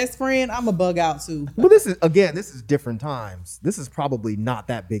my best friend, I'm a bug out too. Well, this is different times. This is probably not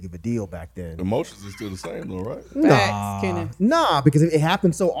that big of a deal back then. Emotions are still the same though, right? Nah, because it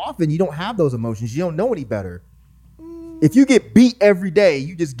happens so often. You don't have those emotions. You don't know any better. If you get beat every day,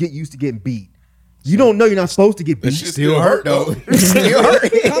 you just get used to getting beat. You don't know you're not supposed to get beat. Shit still hurt though. Still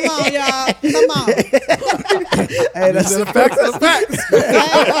hurt. Come on, y'all. Come on. Hey, that's a fact. That's a fact.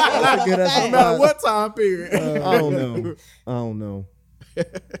 No matter what time period. I don't know.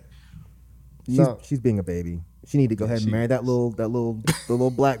 She's being a baby. She need to go ahead and marry that little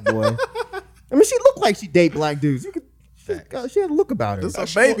black boy. I mean, she looked like she date black dudes. She had a look about her. It's a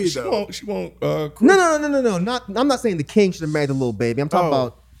baby though. She won't. No. I'm not saying the king should have married the little baby. I'm talking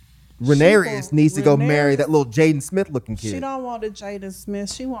about Rhaenyra needs to go marry that little Jaden Smith looking kid. She don't want the Jaden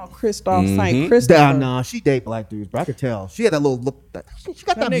Smith. She want Kristoff St. Christopher. Nah, she date black dudes, but I could tell. She had that little look. She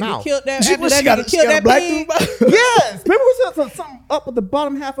got that mouth. Killed that. She got that black dude. Yes. Remember we said something up at the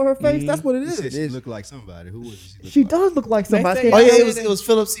bottom half of her face? That's what it is. She looked like somebody. Who was she? She does look like somebody. Oh yeah, it was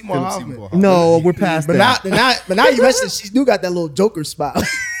Philip Seymour Hoffman. No, we're past that. But now you mentioned she do got that little Joker smile.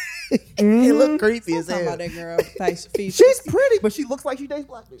 It look creepy as hell. About that girl. She's pretty, but she looks like she dates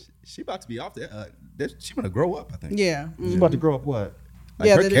black dudes. She about to be off there. She gonna grow up, I think. Yeah. She's about to grow up what?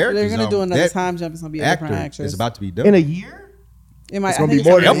 Like they're gonna do another time jump. It's gonna be a different actress. It's about to be done in a year. It's gonna be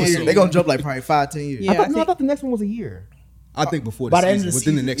more than a year. They're gonna jump like probably 5-10 years. Yeah, I thought the next one was a year. I think before the season,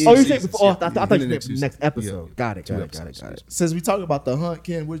 within the next. Oh, you saying before? I thought you meant next episode. Yeah. Got it. Since we talked about the hunt,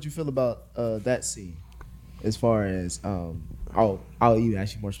 Ken, what did you feel about that scene? As far as I'll even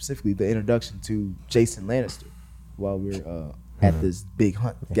ask you more specifically the introduction to Jason Lannister while we're at this big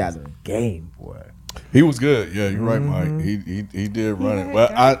hunt gathering. Game boy, he was good. Yeah, you're right, Mike. He did run it. Well,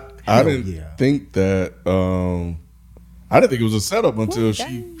 I didn't think that. I didn't think it was a setup until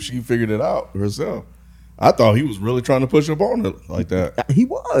she figured it out herself. I thought he was really trying to push up on it like that. He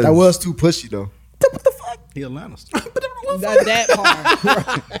was. That was too pushy though. What the fuck? He a Lannister. that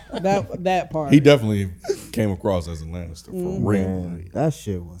part. that part. He definitely came across as a Lannister for real. That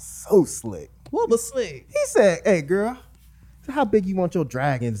shit was so slick. What was slick? He said, "Hey, girl, how big you want your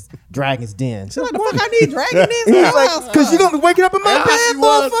dragon's den?" She's like, "The fuck I need dragon dens?" He's like, "Cause you gonna be waking up in my bed,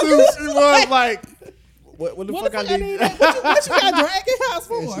 motherfucker." She was like, "What the fuck I need?" What you got dragon house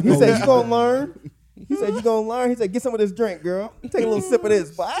for? He said, "You gonna learn." He said, "You gonna learn?" He said, "Get some of this drink, girl. Take a little sip of this."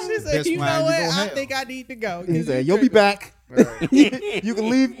 She said, "You know what? I think I need to go." He said, "You'll be back. You can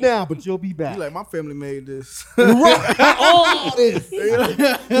leave now, but you'll be back." You like, my family made this. All this.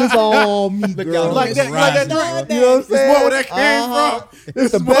 It's all me, girl. Like that drink. You know what I'm saying? It's more where that came from.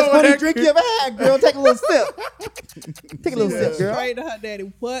 It's the best honey drink you ever had, girl. Take a little sip. Take a little sip, girl. Straight to her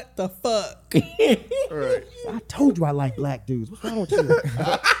daddy. What the fuck? Right. I told you I like black dudes. What's wrong with you?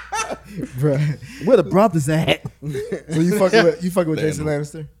 Bruh. Where the brothers at? So you fucking with Jason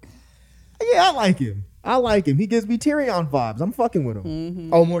Lannister? Yeah, I like him. He gives me Tyrion vibes. I'm fucking with him.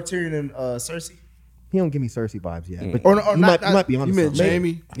 Mm-hmm. Oh, more Tyrion than Cersei? He don't give me Cersei vibes yet. But Or you might be on You meant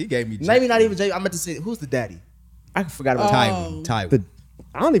Jamie? He gave me Maybe not even Jamie. I meant to say, who's the daddy? I forgot about Tywin.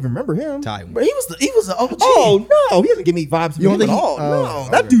 I don't even remember him. Tywin. But he was the OG. Oh no, he doesn't give me vibes from him at all. No,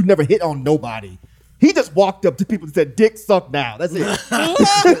 that dude never hit on nobody. He just walked up to people and said, "Dick suck now." That's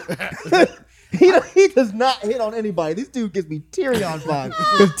it. He does not hit on anybody. This dude gives me Tyrion vibes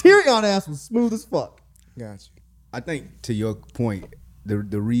because Tyrion ass was smooth as fuck. Gotcha. I think to your point,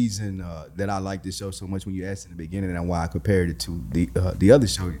 the reason that I like this show so much when you asked in the beginning and why I compared it to the other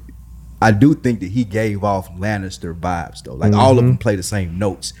show, I do think that he gave off Lannister vibes though. Like all of them play the same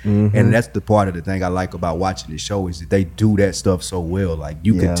notes, and that's the part of the thing I like about watching the show is that they do that stuff so well. Like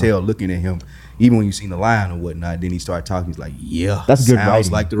you can tell looking at him, even when you seen the line or whatnot. Then he started talking. He's like, "Yeah, that's good sounds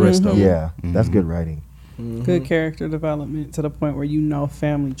writing." Like the rest of them. Yeah, that's good writing. Good character development to the point where you know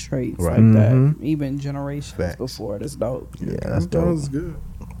family traits like that, even generations before. That's dope. Yeah, that's dope. That was good.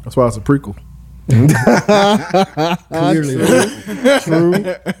 That's why it's a prequel. Clearly, true.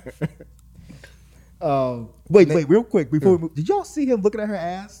 Wait, real quick before we move, did y'all see him looking at her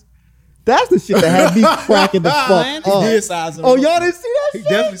ass? That's the shit that had me cracking the fuck up. He did size her up. Oh, y'all didn't see that He shit?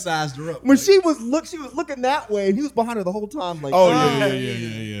 definitely sized her up. When she was looking that way, and he was behind her the whole time. Like, Oh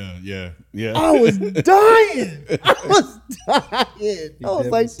yeah. I was dying. I was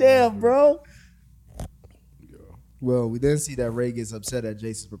like, damn, bro. Well, we then see that Ray gets upset at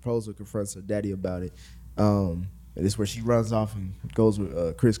Jason's proposal, confronts her daddy about it. And this is where she runs off and goes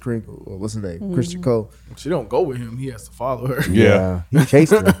with Chris Kringle, or what's his name? Christian Cole. She don't go with him. He has to follow her. Yeah. He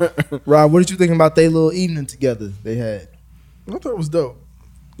chased her. Rob, what did you think about their little evening together they had? I thought it was dope.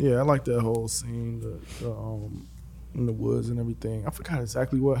 Yeah, I like that whole scene, in the woods and everything. I forgot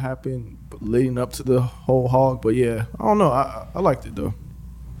exactly what happened leading up to the whole hog, but yeah, I don't know. I liked it though.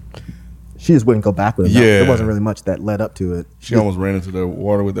 She just wouldn't go back with him. Yeah. There wasn't really much that led up to it. She almost ran into the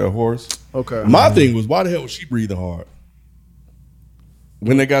water with that horse. Okay. My thing was, why the hell was she breathing hard?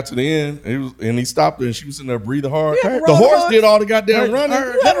 When they got to the end, and he stopped her, and she was sitting there breathing hard. The horse did all the goddamn running.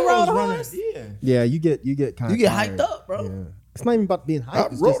 Yeah, you get kind of hyped up, bro. Yeah. It's not even about being I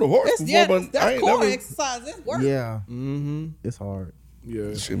hyped. rode a horse before, but I ain't never. exercise. It's work. Yeah. It's hard.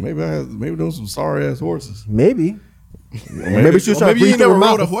 Yeah. Shit, maybe those some sorry ass horses. Maybe she was trying to Maybe you breathe through never her rode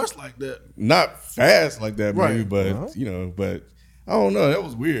mouth. a horse like that. Not fast like that, maybe, Right. but but I don't know. That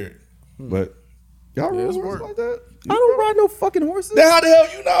was weird. But y'all rode a horse like that? I don't ride no fucking horses. Then how the hell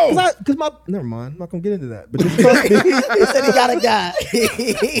you know? Never mind. I'm not gonna get into that. But just trust me. He said he got a guy.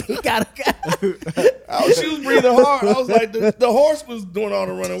 He got a guy. She was breathing hard. I was like, the horse was doing all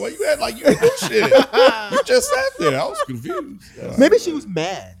the running. Why you had like you didn't do shit? You just sat there. I was confused. Maybe she was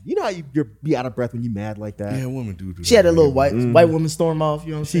mad. You know how you're be out of breath when you mad like that. Yeah, women do. She had a little white woman storm off.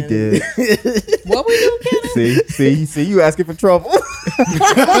 You know what I'm saying? She did. What were you, Kenneth? See, you asking for trouble.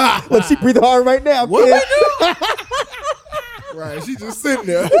 Look, she breathing hard right now. What do I do? Right, she just sitting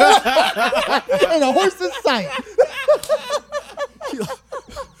there. Ain't a horse in sight.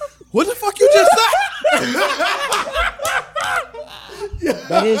 What the fuck you just said?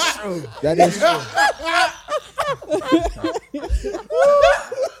 That is true. That is true.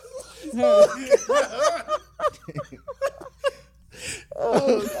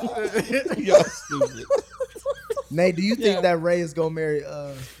 Y'all stupid. Nate, do you think that Ray is gonna marry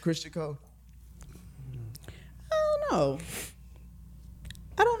Christian Cole? I don't know.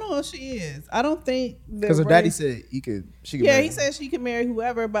 I don't know if she is. I don't think that Because her Ray- daddy said she could. Yeah, marry he him. said she could marry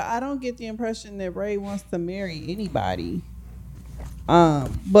whoever, but I don't get the impression that Ray wants to marry anybody.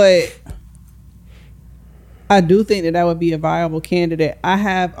 But I do think that would be a viable candidate. I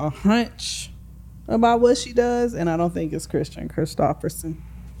have a hunch about what she does, and I don't think it's Christian Christopherson.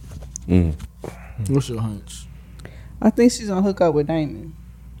 What's your hunch? I think she's gonna hook up with Damon.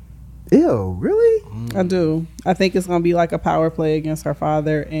 Ew, really? I do. I think it's gonna be like a power play against her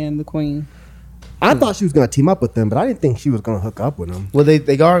father and the queen. I thought she was gonna team up with them, but I didn't think she was gonna hook up with them. Well, they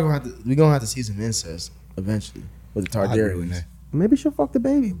are gonna have to. We're gonna have to see some incest eventually with the Targaryens. Maybe she'll fuck the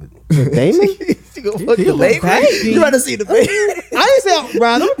baby, but Damon? She gonna fuck the baby. You rather see the baby? I didn't say out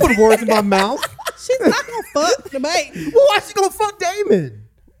loud. Don't put words in my mouth. She's not gonna fuck the baby. Well, why she gonna fuck Damon?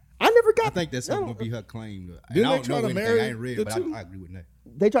 I never got. I think that's gonna be her claim. And Didn't I they don't try know to anything. marry I ain't read, the but two? I agree with that.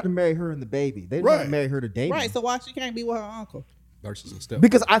 They tried to marry her and the baby. They didn't Right. try to marry her to Damon. Right, so why she can't be with her uncle? Versus a step.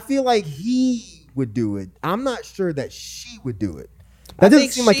 Because I feel like he would do it. I'm not sure that she would do it. That doesn't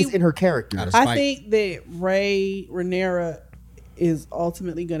think seem like she- it's in her character. Out of I spite. think that Rhaenyra is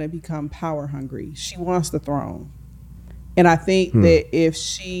ultimately going to become power hungry. She wants the throne, and I think that if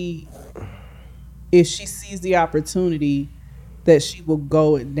she sees the opportunity, that she will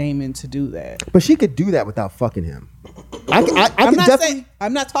go with Damon to do that. But she could do that without fucking him. I I'm could not definitely. saying.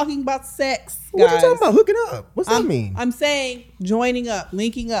 I'm not talking about sex, What guys. you talking about? Hooking up? What's that mean? I'm saying joining up,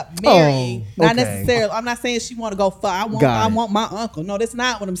 linking up, marrying. Not okay. necessarily. I'm not saying she want to go fuck. I Got it. want my uncle. No, that's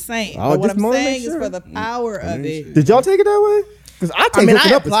not what I'm saying. Oh, But what just I'm wanna make saying sure. is for the power of it. Did y'all take it that way? Because I take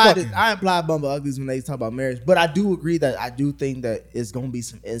hooking up as fucking. I implied Bumble Uglies when they talk about marriage, but I do agree that I do think that it's gonna be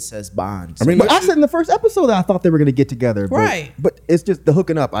some incest bonds. I mean, But I said in the first episode that I thought they were going to get together. But, Right. But it's just the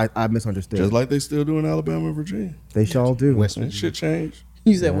hooking up. I misunderstood. just like they still do in Alabama and Virginia. They sure do. West That shit changed.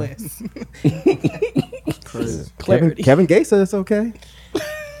 You said West. Kevin Gates said it's okay.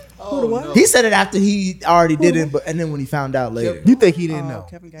 He said it after he already did it, and then when he found out later, You think he didn't know?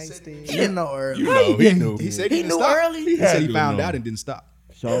 Kevin Gates did. he didn't know early. You know, he knew. He said He he, didn't knew stop. early? He Had said he to found know. out and didn't stop.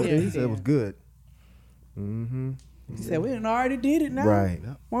 Sure did. He said yeah. it was good. He said we done already did it now. Right.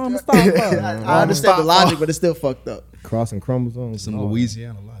 Why I'm stop for? I understand the logic, but it's still fucked up. Crossing chromosomes. Some and all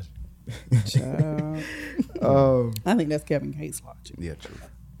Louisiana logic. I think that's Kevin Gates' logic. Yeah, true. that.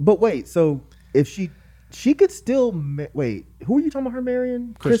 But wait, so if she could still wait, who are you talking about her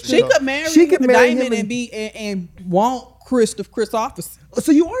marrying? She could marry Damon and be and want Christopherson.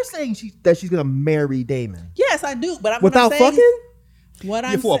 So you are saying that she's gonna marry Damon Yes, I do. But without fucking? What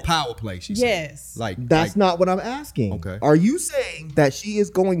Yeah, I'm for a saying, power play, she Yes. said. Like That's not what I'm asking. Okay. Are you saying that she is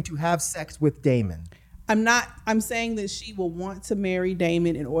going to have sex with Damon? I'm not. I'm saying that she will want to marry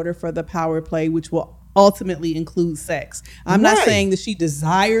Damon in order for the power play, which will ultimately include sex. I'm not Right. saying that she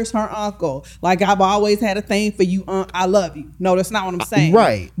desires her uncle. Like I've always had a thing for you, I love you. No, that's not what I'm saying.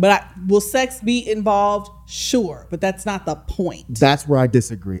 Right. But will sex be involved? Sure, but that's not the point. That's where I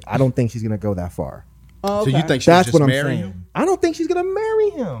disagree. I don't think she's gonna go that far. So Okay. you think she That's just what I'm marry saying. him? I don't think she's gonna marry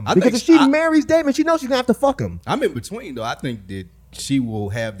him I because think if she I- marries Damon, she knows she's gonna have to fuck him. I'm in between though. I think that she will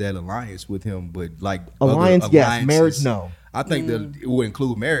have that alliance with him, but like Alliance, other yes. alliances, Marriage, no. I think that it will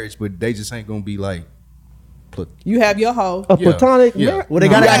include marriage, but they just ain't gonna be like. You have your hoe. A platonic Yeah. marriage. Well, they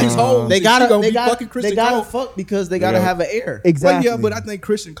No. gotta Yeah, have his hoes. They She gotta. gonna They be got. fucking They Christian gotta Cole. fuck because they gotta Yeah. have an heir. Exactly. Well, yeah, but I think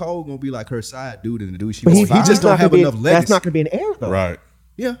Christian Cole gonna be like her side dude and the dude she But wants. He just not don't have gonna be- enough legacy. That's not gonna be an heir though. Right.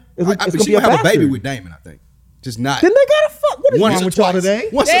 Yeah, It's I gonna she be a will have a baby bastard. with Damon. I think. Just not. Then they gotta fuck. What is Once wrong or with y'all twice. today?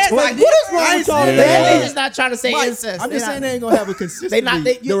 Once or That's twice. like, what is wrong with y'all today? They just not trying to say Mike, incest. I'm just saying they ain't gonna have a consistent.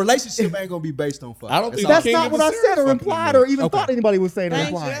 The relationship ain't gonna be based on fuck. I don't think That's King not of what the I series said or fucking implied with or me. even thought anybody was saying or Thank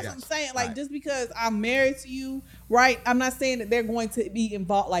you. implied. That's what I'm saying. Like, just because I'm married to you, right? I'm not saying that they're going to be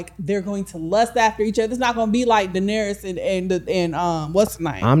involved. Like, they're going to lust after each other. It's not going to be like Daenerys and what's the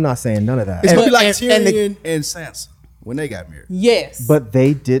name? I'm not saying none of that. It's gonna be like and Tyrion and Sansa when they got married. Yes, But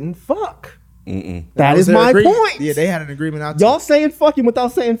they didn't fuck. Mm-mm. That is their my agreement. point. Yeah, they had an agreement out. Y'all saying fucking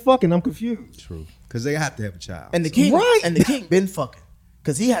without saying fucking. I'm confused. True, because they have to have a child. and the king, Right. and the king been fucking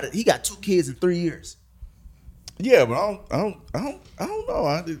because he got 2 kids in 3 years. Yeah, but I don't know.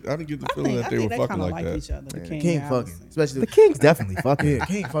 I didn't get the feeling that they were fucking kinda like that. each other. The The king, king and fucking, Alicent. especially The king's definitely fucking. Yeah,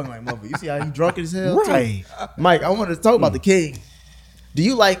 king fucking like mother. You see how he drunk as hell, too? Right. Mike, I wanted to talk about the king. Do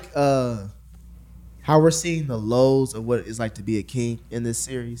you like how we're seeing the lows of what it's like to be a king in this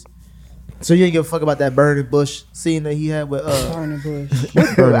series? So you ain't give a fuck about that burning bush scene that he had with Burning Bush. with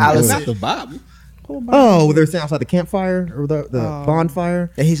Not Alicent, the Bible. Oh, they're saying outside the campfire or the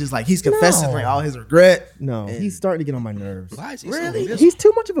bonfire. and he's just like he's confessing No. like all his regret. No, And- he's starting to get on my nerves. Why is he Really? so He's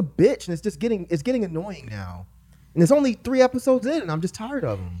too much of a bitch, and it's just getting annoying now. And it's only 3 episodes in, and I'm just tired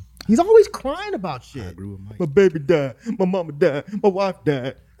of him. He's always crying about shit. agree with Mike. My baby died, my mama died, my wife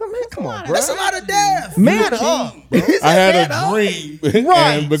died. Oh, man, come on, bro. That's a lot of death. Man up. I had a dream,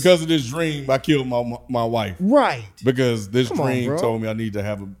 Right. and because of this dream, I killed my wife. Right. Because this Come on, dream bro. told me I need to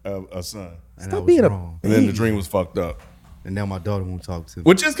have a son, And I Stop was being wrong. and then the dream was fucked up. And now my daughter won't talk to me.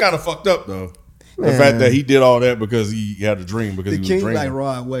 Which is kind of fucked up though. The Man. fact that he did all that because he had a dream because The he was king dreaming. like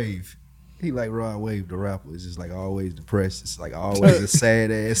Rod Wave. He like Rod Wave, the rapper. It's just like always depressed. It's like always a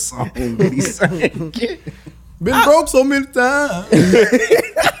sad ass song that he sang. Been broke so many times.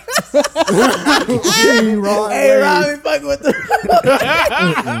 Hey, Rob, ain't fucking with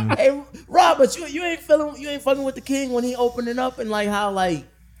the. Hey, Rob, but you ain't fucking with the king when he opening up and like how like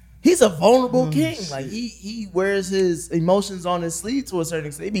he's a vulnerable king. Like he wears his emotions on his sleeve to a certain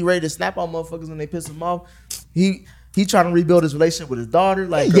extent. He be ready to snap on motherfuckers when they piss him off. He trying to rebuild his relationship with his daughter.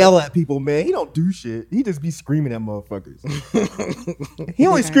 Like He yell at people, man. He don't do shit. He just be screaming at motherfuckers. He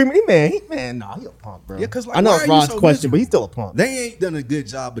only screaming. He a punk, bro. Yeah, 'cause, like, I know why it's are you Rod's so question, miserable? but he's still a punk. They ain't done a good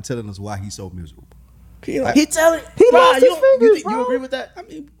job of telling us why he's so miserable. he telling He Rob, lost his fingers, you bro. agree with that? I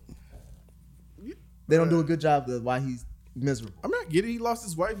mean, They don't do a good job of why he's miserable. I mean, I get it. He lost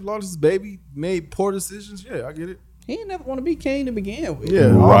his wife, lost his baby, made poor decisions. Yeah, I get it. He ain't never want to be king to begin with. Yeah,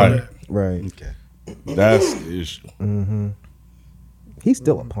 all Right. that. Right. okay. That's the issue. He's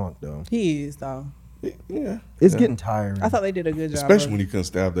still a punk, though. He is though. Yeah. It's getting tiring. I thought they did a good job. Especially of when he couldn't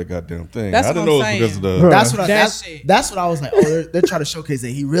stab that goddamn thing. That's I didn't what know I'm it was because of saying. the. That's what That shit. that's what I was like. Oh, they're trying to showcase that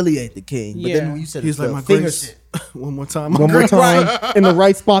he really ate the king. But Yeah. then when you said He's the like my finger grace. shit, One more time. One more time in the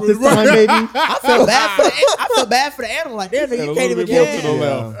right spot this time, baby. I felt bad for the animal. Like damn, nigga, you can't even kill kill to the him.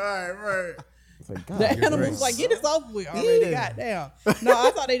 left. Right. The animals like get this over with already. Yeah. Goddamn. No,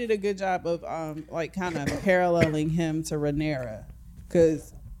 I thought they did a good job of like kind of paralleling him to Rhaenyra,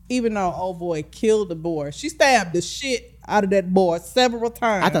 because even though old boy killed the boy, she stabbed the shit out of that boy several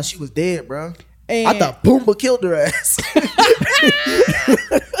times. I thought she was dead, bro. And- I thought Pumbaa killed her ass.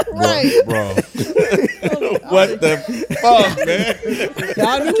 right. Bro. What the fuck, man?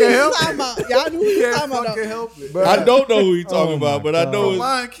 Y'all knew who he was talking about. Y'all knew who he was talking about. Fucking though. help it. I don't know who he's talking about, but I know it's.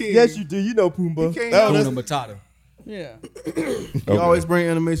 Lion King. Yes, you do. You know Pumbaa. Can't Oh, help that's- it. Matata. Yeah. You always bring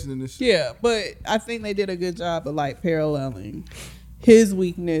animation in this shit. Yeah, but I think they did a good job of like paralleling his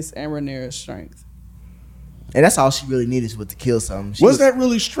weakness and Rhaenyra's strength. And that's all she really needed was to kill something. She Was that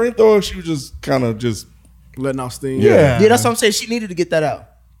really strength, or she was just kind of just Letting off steam. Yeah. Yeah, that's what I'm saying. She needed to get that out.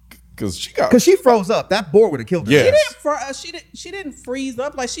 because she got Because she froze up. That boar would have killed her. yes. She didn't freeze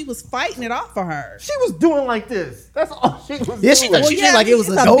up like she was fighting it off for her. She was doing like this. That's all she was Yeah, she doing. thought she did like it was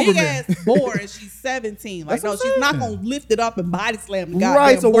it's a big Doberman. ass boar, and she's 17. Like, That's no, what she's I'm not saying. gonna lift it up and body slam the goddamn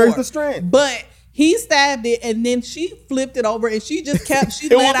Right, so where's boar. the strength? But he stabbed it, and then she flipped it over, and she just kept. She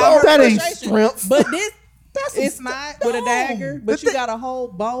It let was out her that ain't frustration. strength. But this. That's It's not with a dagger, but The you got a whole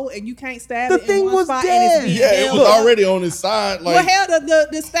bow and you can't stab The it in thing one was spot dead. and it's being Yeah, it held was up. already on his side. Like Well, hell,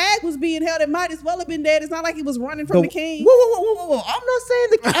 the stag was being held. It might as well have been dead. It's not like he was running from the king. Whoa. I'm not saying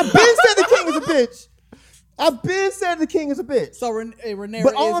I've been said the king is a bitch. I've been said the king is a bitch. So Rhaenyra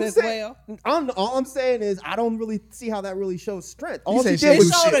But all is I'm as saying, well. all I'm saying is I don't really see how that really shows strength. All said she she did It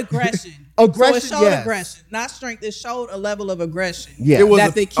was showed aggression. Aggression, So it showed yes. aggression, not strength. It showed a level of aggression Yeah. It was that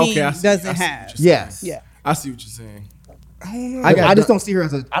a- the king okay, I see doesn't what have. you're saying. yes. Yeah. I see what you're saying. I just don't see her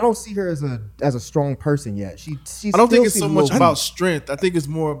as a strong person yet. She I don't think still it's so seems a much little- about strength. I think it's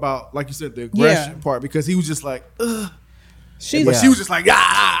more about, like you said, the aggression Yeah. part, because he was just like, ugh. She was just like, But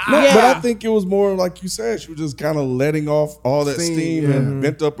I think it was more like you said. She was just kind of letting off all that steam and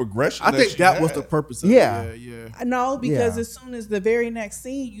bent up aggression. I think that was the purpose of it. Yeah. No, because as soon as the very next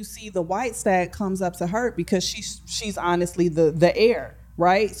scene, you see the white stag comes up to her because she's honestly the heir.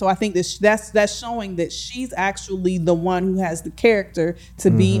 Right, so I think that's showing that she's actually the one who has the character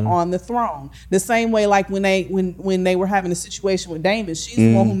to be on the throne. The same way, like when they were having a situation with Daemon, she's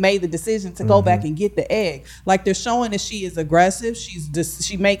the one who made the decision to go back and get the egg. Like they're showing that she is aggressive.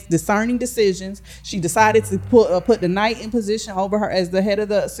 She makes discerning decisions. She decided to put the knight in position over her as the head of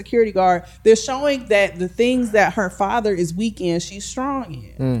the security guard. They're showing that the things that her father is weak in, she's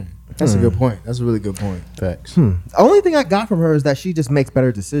strong in. That's a good point. That's a really good point. Facts. The only thing I got from her is that she just makes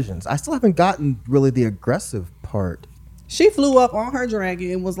better decisions. I still haven't gotten really the aggressive part. She flew up on her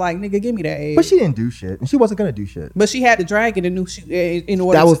dragon and was like, "Nigga, give me that egg." But she didn't do shit, and she wasn't gonna do shit. But she had the dragon and knew in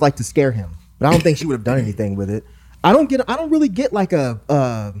order. That was like to scare him. But I don't think she would have done anything with it. I don't really get like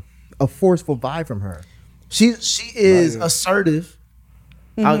a forceful vibe from her. She is assertive.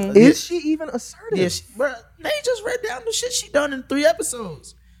 Is she even assertive? Yeah, bro, they just read down the shit she done in 3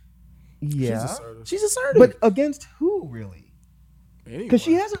 episodes. Yeah, she's assertive. But against who, really? Because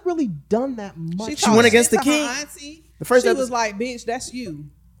she hasn't really done that much. She went against the king. The first she was like, "Bitch, that's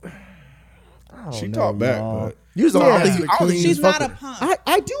you." She talked back, but she's not a punk.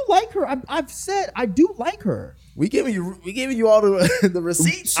 I do like her. I've said I do like her. We giving you all the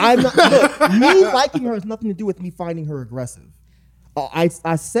receipts. Look, me liking her has nothing to do with me finding her aggressive.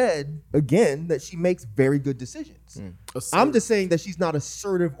 I said again that she makes very good decisions. I'm just saying that she's not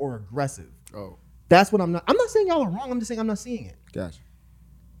assertive or aggressive. Oh, that's what I'm not. I'm not saying y'all are wrong. I'm just saying I'm not seeing it. Gotcha.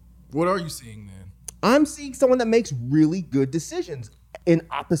 What are you seeing then? I'm seeing someone that makes really good decisions in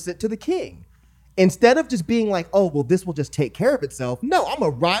opposite to the king. Instead of just being like, oh, well, this will just take care of itself. No, I'm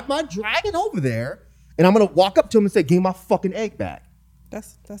going to ride my dragon over there and I'm going to walk up to him and say, give me my fucking egg back.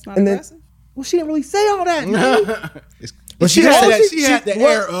 That's not aggressive. Well, she didn't really say all that. But she had the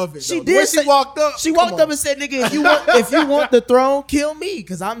air of it. She did. When she walked up. She walked up and said, "Nigga, if you want the throne, kill me,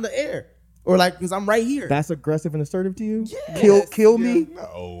 because I'm the heir, or like because I'm right here." That's aggressive and assertive to you. Yes. Kill me.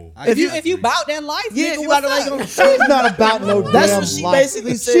 No. If you bout that life, nigga, what's up? She's not about no damn life. That's what she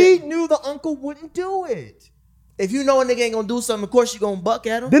basically said. She knew the uncle wouldn't do it. If you know a nigga ain't gonna do something, of course you gonna buck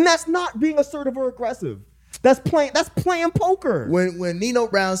at him. Then that's not being assertive or aggressive. That's playing poker. When Nino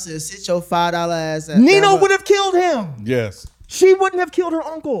Brown says, "Sit your $5 ass," Nino would have killed him. Yes. She wouldn't have killed her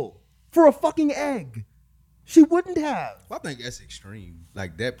uncle for a fucking egg. She wouldn't have. Well, I think that's extreme,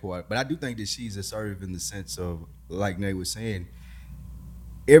 like that part. But I do think that she's assertive in the sense of, like Nate was saying,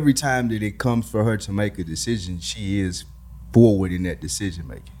 every time that it comes for her to make a decision, she is forward in that decision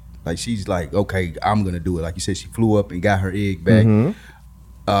making. Like she's like, okay, I'm gonna do it. Like you said, she flew up and got her egg back.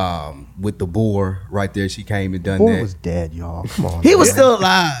 With the boar right there, she came and done that. The boar was dead, y'all. Come on. He was still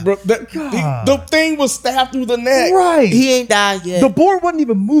alive. Bro, the thing was stabbed through the neck. Right. He ain't died yet. The boar wasn't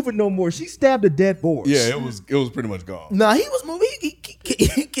even moving no more. She stabbed a dead boar. Yeah, it was pretty much gone. No, he was moving. He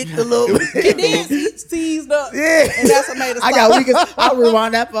kicked a little. He seized up. Yeah, and that's what made us. I'll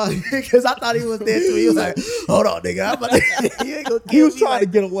rewind that part because I thought he was dead too. He was like, "Hold on, nigga." He ain't gonna kill me. Trying to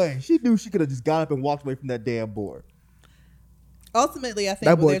get away. She knew she could have just got up and walked away from that damn boar. Ultimately, I think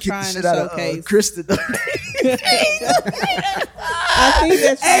that what boy they're trying to showcase. Kristen. I think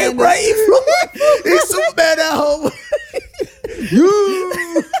they're trying he's super bad at home.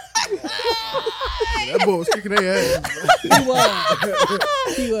 That boy was kicking their ass. He was.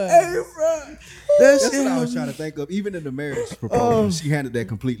 Hey, bro. That's what I was trying to think of. Even in the marriage proposal, she handled that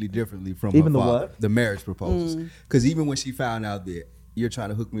completely differently from her father. The marriage proposals. Because even when she found out that you're trying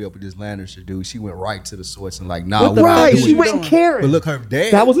to hook me up with this Lannister dude, she went right to the source and like, nah. Right, she wouldn't care. But look, her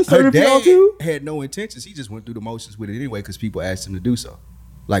dad. That was assertive y'all too? Had no intentions. He just went through the motions with it anyway because people asked him to do so.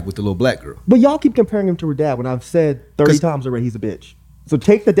 Like with the little black girl. But y'all keep comparing him to her dad when I've said 30 times already he's a bitch. So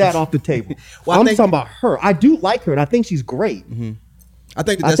take the dad off the table. Well, I'm talking about her. I do like her and I think she's great. Mm-hmm. I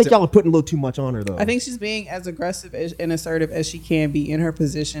think y'all are putting a little too much on her though. I think she's being as aggressive and assertive as she can be in her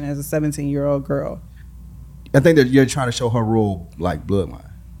position as a 17-year-old girl. I think that you're trying to show her role like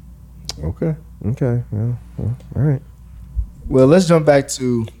bloodline. Okay. Yeah. All right. Well, let's jump back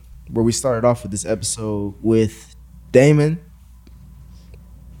to where we started off with this episode with Daemon,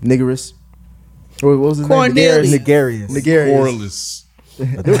 Niggerus. What was his name? Nigerius.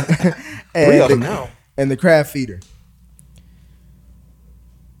 And the crab feeder.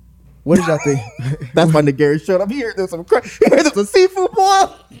 What did y'all think? That's why Nigerius showed up here. There's some seafood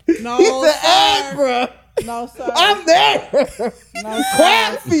boil. No, he's an egg, bro. No, sir. I'm there. No,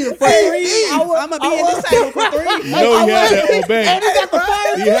 Crab feeder for 3. I'm gonna be in this table for 3. You know he had to obey. And he got the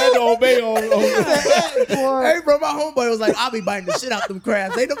fire. He had to obey on Hey, bro, my homeboy was like, "I'll be biting the shit out them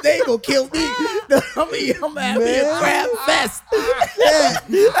crabs. They ain't gonna kill me. I'm gonna have me a crab fest.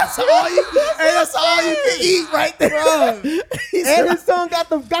 That's all you can eat right there, bro." And his son got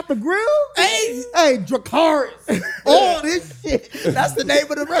the grill. Hey, Dracarys. All this shit. That's the name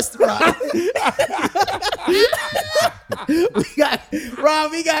of the restaurant.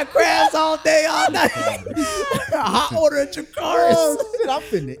 we got crabs all day, all night. Hot order at Dracarys. Oh shit, I'm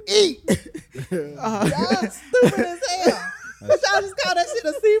finna eat. Y'all stupid as hell. But y'all just call that shit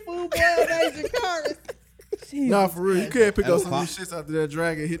a seafood boil named Dracarys. Nah, for real, you can't pick up some of these shits after that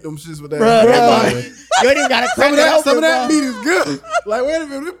dragon, hit them shits with that. You ain't even gotta crack it open, some of that meat is good. Like, wait a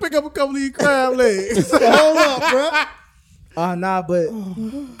minute, let me pick up a couple of these crab legs. Hold up, bro. Nah, but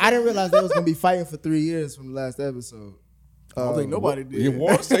I didn't realize they was gonna be fighting for 3 years from the last episode. I don't think nobody did. Your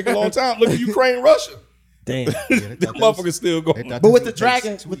wars take a long time. Look at Ukraine, Russia. Damn. That motherfucker's still going. But with the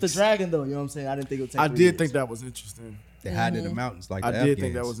dragon though, you know what I'm saying? I didn't think it would take. I 3 did years. think that was interesting. They hide in the mountains like I the did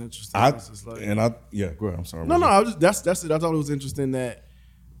think that Afghans. was interesting. Go ahead. I'm sorry. No, I was just that's it. I thought it was interesting that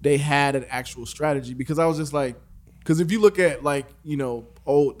they had an actual strategy because I was just like, because if you look at like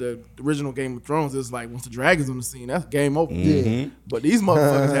the original Game of Thrones, it's like once the dragon's on the scene, that's game over. Yeah. But these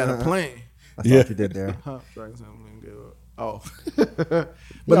motherfuckers had a plan. That's what you did there. Dragons haven't give up. Oh, but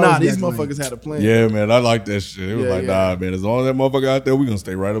nah, these motherfuckers had a plan. Yeah, man, I like that shit. It was Yeah, like, yeah. nah, man, as long as that motherfucker out there, we gonna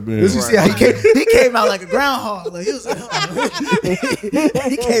stay right up in here. Did you see how he came out like a groundhog? Like he was like,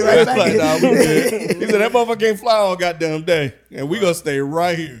 he came right back. Like, nah, we good. He said that motherfucker can't fly all goddamn day, and we gonna stay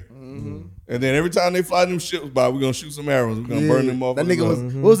right here. And then every time they fly them ships by, we gonna shoot some arrows. We gonna burn them motherfuckers. That nigga up. was.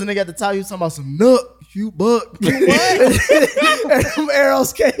 What was the nigga at the time? He was talking about some nut. You buck. And them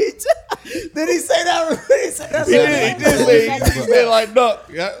arrows came. Did he say that? He did say like duck.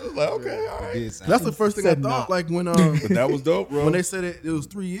 Yeah, I was like, okay, all right. That's the first thing I thought. Like when But that was dope, bro. when they said it was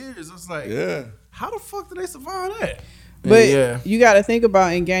 3 years, I was like, Yeah. how the fuck did they survive that? But you got to think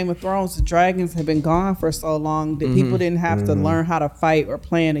about in Game of Thrones, the dragons have been gone for so long that people didn't have to learn how to fight or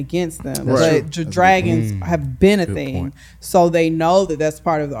plan against them. Right. But dragons have been a thing, so they know that that's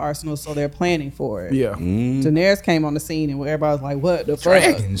part of the arsenal, so they're planning for it. Yeah, Daenerys came on the scene and everybody was like, "What the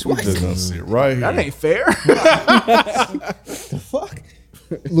Dragons. We just gonna sit right here. that ain't fair. The fuck?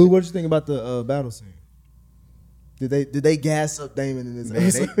 Lou, what you think about the battle scene? Did they gas up Daemon in this Man,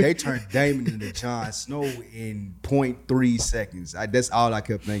 episode? they turned Daemon into Jon Snow in 0.3 seconds. That's all I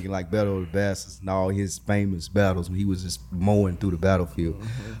kept thinking, like Battle of the Bastards and all his famous battles when he was just mowing through the battlefield.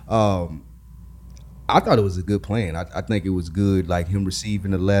 I thought it was a good plan. I think it was good, like him receiving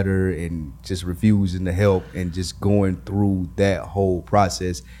the letter and just refusing to help and just going through that whole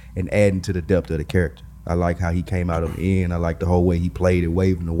process and adding to the depth of the character. I like how he came out on the end. I like the whole way he played it,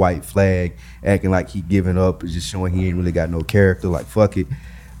 waving the white flag, acting like he giving up, just showing he ain't really got no character. Like, fuck it.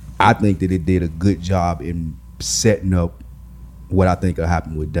 I think that it did a good job in setting up what I think will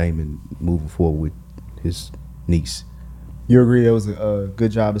happen with Daemon moving forward with his niece. You agree it was a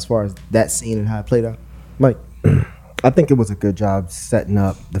good job as far as that scene and how it played out? Like, I think it was a good job setting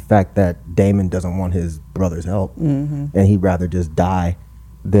up the fact that Daemon doesn't want his brother's help, and he'd rather just die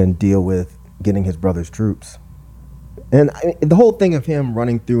than deal with getting his brother's troops. And I mean, the whole thing of him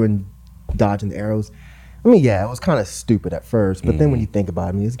running through and dodging the arrows, I mean, yeah, it was kind of stupid at first, but then when you think about it,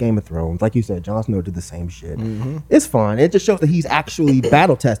 I mean, it's Game of Thrones. Like you said, Jon Snow did the same shit. It's fun. It just shows that he's actually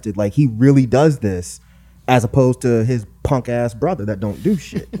battle tested. Like, he really does this, as opposed to his punk ass brother that don't do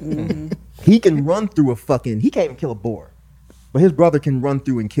shit. He can run through he can't even kill a boar, but his brother can run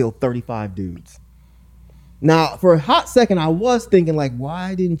through and kill 35 dudes. Now, for a hot second, I was thinking, like,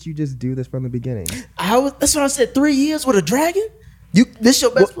 why didn't you just do this from the beginning? That's what I said. 3 years with a dragon? This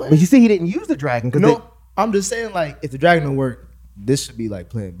your best plan? But you see, he didn't use the dragon. No, I'm just saying, like, if the dragon don't work, this should be like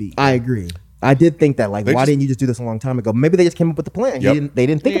plan B. I agree. I did think that, like, why didn't you just do this a long time ago? Maybe they just came up with the plan. Yep. They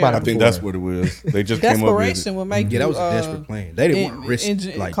didn't think about it I think before. that's what it was. They just came up with Desperation it. will make Yeah, you, that was a desperate plan. They didn't want to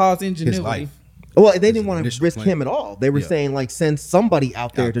risk cause his ingenuity. life. Well, they didn't want to initial risk plan. him at all. They were saying, like, send somebody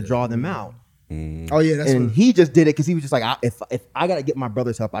out there to draw them out. Oh yeah, that's And what he just did it because he was just like, if I got to get my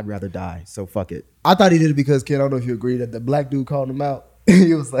brother's help, I'd rather die. So fuck it. I thought he did it because, Ken, I don't know if you agree that the black dude called him out.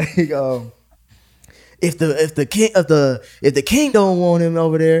 He was like, if the king don't want him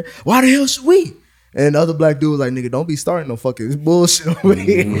over there, why the hell should we? And the other black dude was like, nigga, don't be starting no fucking bullshit over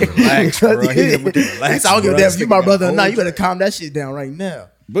here. Relax, bro. Relax, I don't give a damn if you my brother or not. You better calm that shit down right now.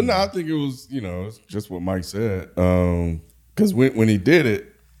 But no, I think it was, it's just what Mike said. Because when he did it,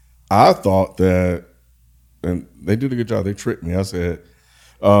 I thought that, and they did a good job. They tricked me. I said,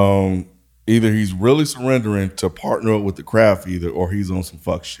 either he's really surrendering to partner up with the craft feeder, or he's on some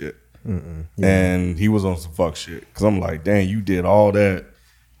fuck shit. And he was on some fuck shit. Because I'm like, dang, you did all that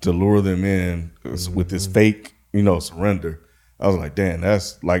to lure them in with this fake, surrender. I was like, damn,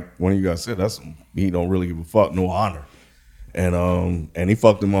 that's like one of you guys said, he don't really give a fuck, no honor. And he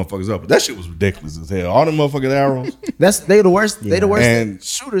fucked them motherfuckers up. But that shit was ridiculous as hell. All them motherfucking arrows. They the worst. They the worst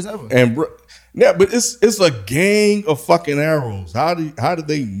shooters ever. And yeah, but it's a gang of fucking arrows. How did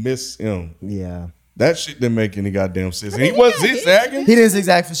they miss him? Yeah. That shit didn't make any goddamn sense. And he wasn't zigzagging. He didn't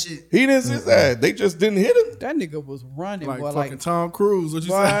zigzag for shit. He didn't zigzag. They just didn't hit him. That nigga was running like boy, fucking like Tom Cruise. What you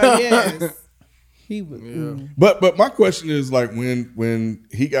boy, say? yes. He was. Yeah. But my question is like when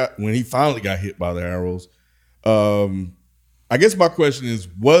he finally got hit by the arrows, I guess my question is,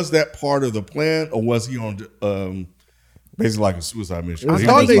 was that part of the plan, or was he on basically like a suicide mission? I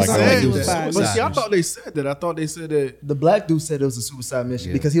thought they like said that. But see, I thought they said that. I thought they said that The black dude said it was a suicide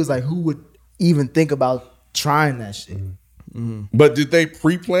mission because he was like, who would even think about trying that shit? But did they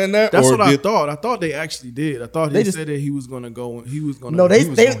pre-plan that? That's or what I thought. I thought they actually did. I thought he said that he was gonna go. He was gonna. No, they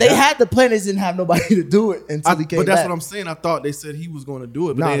had the plan. They just didn't have nobody to do it until he came But that's back. what I'm saying. I thought they said he was gonna do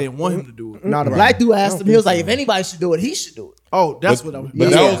it, but they didn't want him to do it. No, the black dude asked him. He was like, if anybody should do it, he should do it. Oh, that's what I was.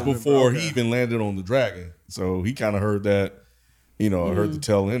 But that was before he even landed on the dragon. So he kind of heard that, heard the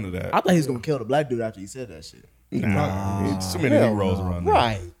tail end of that. I thought he was gonna kill the black dude after he said that shit. Nah, it's too many heroes around there.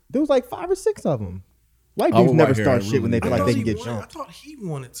 Right. There was like 5 or 6 of them. White dudes never start shit when they feel like they can get jumped. I thought he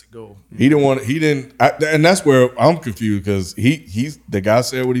wanted to go. He didn't want. He didn't. And that's where I'm confused because he's the guy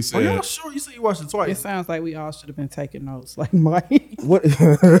said what he said. Are y'all sure? You said you watched it twice. It sounds like we all should have been taking notes, like Mike. What?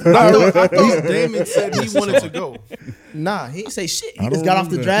 I thought Damon said he wanted to go. Nah, he didn't say shit. He just got off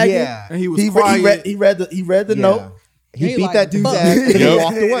the dragon. Yeah. And he was quiet. He read the note. He beat like, that dude's fuck. ass and he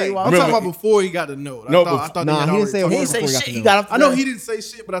walked away. I'm talking about before he got the note. No, I thought nah, he didn't say a He word didn't say before he got shit. the He got off the I know dragon. he didn't say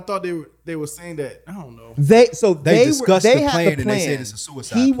shit, but I thought they were saying that. I don't know. They They discussed the had plan and they said it's a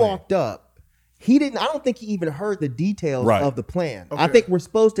suicide He plan. walked up. He didn't. I don't think he even heard the details Right. of the plan. Okay. I think we're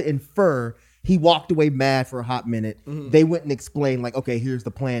supposed to infer he walked away mad for a hot minute. They went and explained like, okay, here's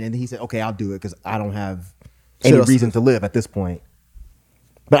the plan, and he said, okay, I'll do it because I don't have any reason to live at this point.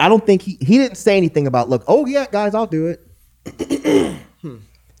 But I don't think he didn't say anything about look. Oh yeah, guys, I'll do it.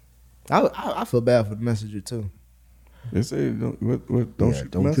 I feel bad for the messenger too. They say don't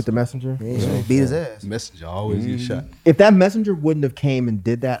Shoot the messenger. Yeah, beat his ass. Messenger always get shot. If that messenger wouldn't have came and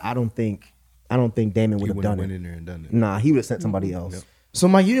did that, I don't think Damon would He have wouldn't done have went it. in there and done it. Nah, he would have sent somebody else. So,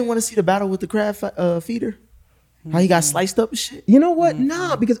 Mike, you didn't want to see the battle with the crab feeder? How he got sliced up and shit? You know what?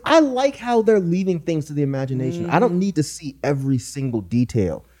 Nah, because I like how they're leaving things to the imagination. I don't need to see every single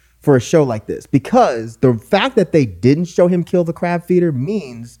detail for a show like this because the fact that they didn't show him kill the crab feeder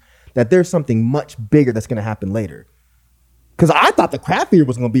means that there's something much bigger that's going to happen later. Because I thought the crab feeder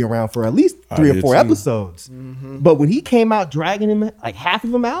was going to be around for at least 3 or 4 episodes. But when he came out dragging him, like half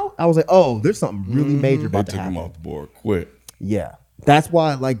of him out, I was like, oh, there's something really major They about took to happen. him off the board quick. Yeah. That's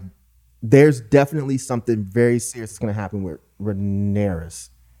why, like, there's definitely something very serious that's going to happen with Rhaenyra.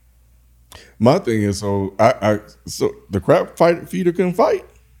 My thing is, so the crab feeder couldn't fight.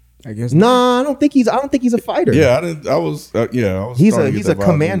 I guess. Nah, I don't think he's a fighter. Yeah, I didn't. I was. I was. He's starting to he's get a that vibe.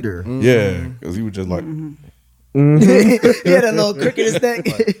 commander. Yeah, because he was just like. He had a little crick in his neck.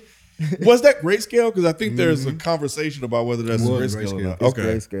 Was that grayscale? Because I think there's a conversation about whether that's grayscale or not. It's Okay.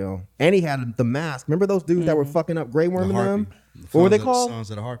 grayscale. And he had the mask. Remember those dudes that were fucking up Grey Worm and them? What were they called? Sons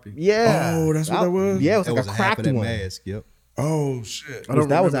of the Harpy. Yeah. Oh, that's what that was? Yeah, it was That like was a half cracked of that one. mask. Yep. Oh shit. I don't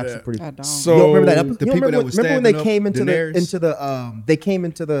That was remember actually that. pretty. I don't. So You don't remember that episode? the You people remember that when, was remember when they standing came up, Daenerys? they came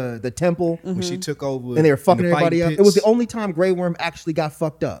into the temple When she took over and they were fucking in the everybody up? fighting It was the pits. only time Grey Worm actually got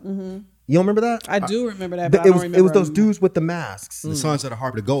fucked up. You don't remember that? I do remember that, but I It don't was remember those dudes with the masks. The Sons of the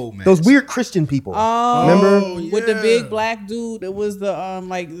Harpy, the gold man. Those weird Christian people. Remember? With the yeah. big black dude, it was the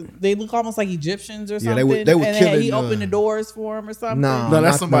like they look almost like Egyptians or something. Yeah, they were and killing, he opened the doors for him or something. No, No,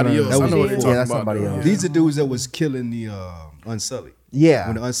 that's not- somebody else. That I was- know what you're yeah, talking that's about. somebody though. else. These are dudes that was killing the Unsullied. Yeah.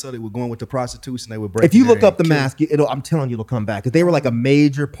 When the Unsullied were going with the prostitutes and they were breaking. If you look their up the and mask, I'm telling you, it'll come back because they were like a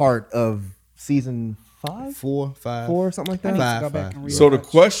major part of season 5, killing 4, 5, 4, something like that. I need to go 5, back 5. and read So the that.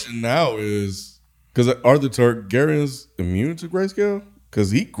 question now is, because are the Targaryens immune to grayscale?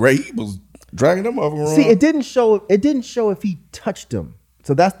 Because he was dragging them over around. See, it didn't show if he touched him.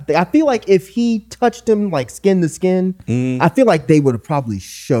 So that's the thing. I feel like if he touched him like skin to skin, I feel like they would have probably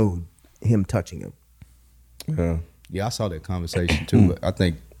showed him touching him. Yeah. Yeah, I saw that conversation too. But I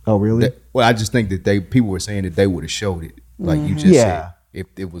think. Oh, really? I just think that people were saying that they would have showed it, like you just Yeah. said. if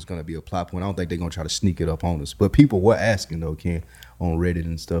it was gonna be a plot point. I don't think they're gonna try to sneak it up on us. But people were asking though, Ken, on Reddit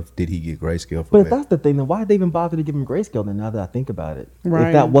and stuff, did he get grayscale? But if that's the thing, then why did they even bother to give him grayscale? Then now that I think about it, Right.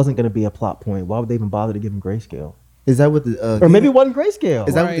 if that wasn't going to be a plot point, why would they even bother to give him grayscale? Is that what the Or maybe it wasn't grayscale.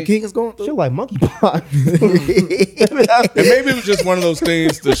 is that what the king is going through? Shit like monkeypox. And maybe it was just one of those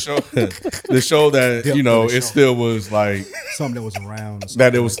things to show that it still was like something that was around.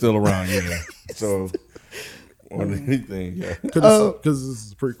 That it was still around. Yeah. So more than anything, yeah. Because this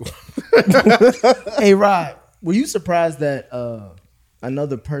is a prequel. Hey, Rod, were you surprised that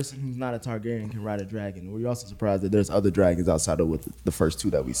another person who's not a Targaryen can ride a dragon? Were you also surprised that there's other dragons outside of the first two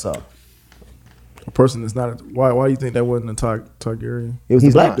that we saw? A person that's not. Why do you think that wasn't a Targaryen? It was the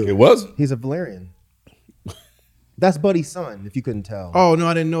black dude. It was. He's a Valerian. That's Buddy's son, if you couldn't tell. Oh no,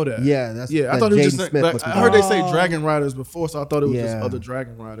 I didn't know that. Yeah, that's I thought it was just. Jaden Smith I heard they say dragon riders before, so I thought it was just Yeah. other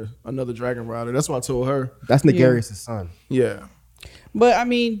dragon rider, another dragon rider. That's what I told her. That's Nagarius' son. Yeah. But I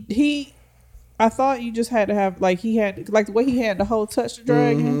mean, I thought you just had to have he had the way he had the whole touch the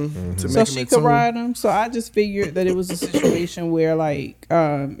dragon, so she could ride him. So I just figured that it was a situation where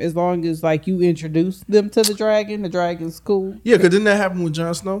as long as you introduce them to the dragon's cool. Yeah, because didn't that happen with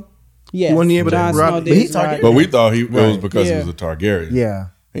Jon Snow? Yes, He wasn't able to Jon ride- Snow but did he's ride. But we thought it was because he Yeah. was a Targaryen. Yeah.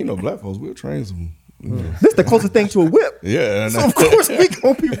 Ain't no black folks. We'll train some. This the closest thing to a whip. Yeah. So of course we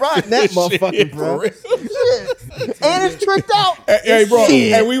gonna be riding that motherfucker, Shit, bro. for real. Shit. And it's tricked out. Hey, bro.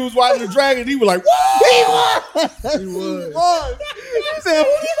 Shit. And we was watching the dragon. He was like, "What?" He was. He said,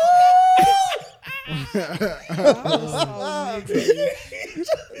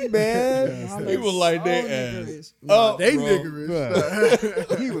 man. He was like that ass. They bro.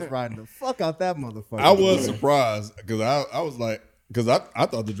 niggerish. He was riding the fuck out that motherfucker. I was surprised because I was like, because I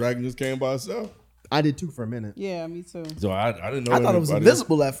thought the dragon just came by itself. I did too for a minute. Yeah, me too. So I didn't know. I thought it was anybody-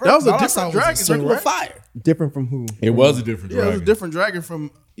 invisible at first. That was a All I different saw was dragon, a circle of right? fire. Different from who? It was a different Yeah, it dragon. was a different dragon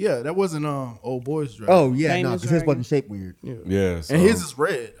from. Yeah, that wasn't old boy's dragon. Oh yeah, Famous no, because his dragon. wasn't shaped weird. Yeah. So, and his is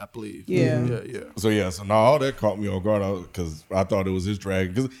red, I believe. Yeah. So now all that caught me off guard because I thought it was his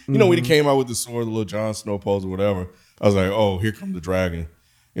dragon. Because when he came out with the sword, the little Jon Snow pose or whatever, I was like, oh, here comes the dragon.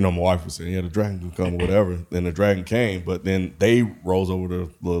 My wife was saying, yeah, the dragon can come or whatever. Then the dragon came, but then they rose over the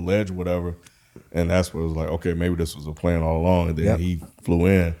little ledge or whatever, and that's what it was like. Okay, maybe this was a plan all along. And then he flew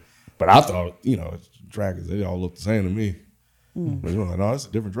in, but I thought, dragons, they all look the same to me. But like, no, it's a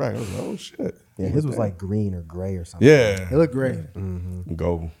different dragon. I was like, oh shit. Yeah, his was like green or gray or something. Yeah, It looked great.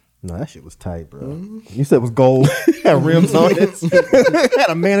 gold. No, that shit was tight, bro. You said it was gold. Had rims on it. Had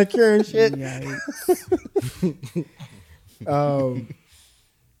a manicure and shit.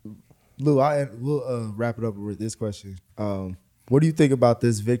 Lou, we'll wrap it up with this question. What do you think about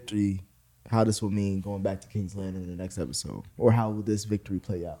this victory? How this will mean going back to King's Landing in the next episode, or how will this victory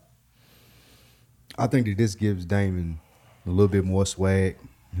play out? I think that this gives Damon a little bit more swag.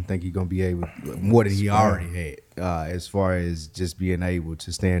 I think he's gonna be able more than he already had, as far as just being able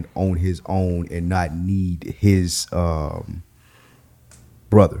to stand on his own and not need his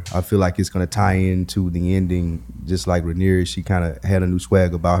brother. I feel like it's gonna tie into the ending, just like Rhaenyra. She kind of had a new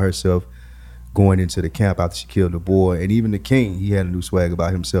swag about herself going into the camp after she killed the boy, and even the king, he had a new swag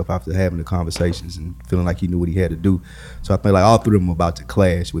about himself after having the conversations and feeling like he knew what he had to do. So I think like all three of them are about to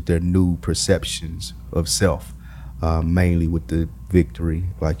clash with their new perceptions of self, mainly with the victory,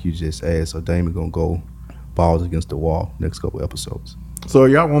 like you just asked. So Damon gonna go balls against the wall next couple episodes. So are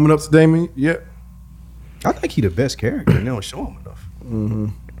y'all warming up to Damon yet? I think he the best character, and they don't show him enough.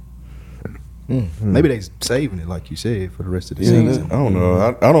 Maybe they saving it, like you said, for the rest of the season. I don't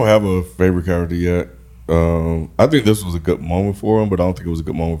know. I don't have a favorite character yet. I think this was a good moment for him, but I don't think it was a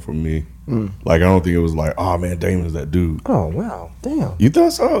good moment for me. Like, I don't think it was like, oh man, Damon is that dude. Oh wow, damn. You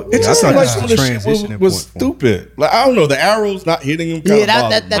thought so? It just seemed like some of the shit was stupid. Like, I don't know, the arrows not hitting him.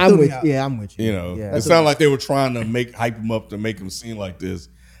 I'm with you. It sounded like they were trying to hype him up to make him seem like this.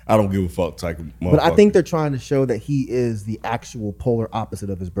 I don't give a fuck type of motherfucker. But I think they're trying to show that he is the actual polar opposite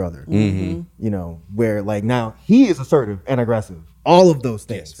of his brother. Where like now he is assertive and aggressive. All of those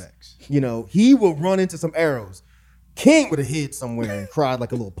things. Yes, facts. He will run into some arrows. King would have hid somewhere and cried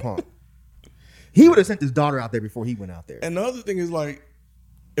like a little punk. He would have sent his daughter out there before he went out there. And the other thing is, like,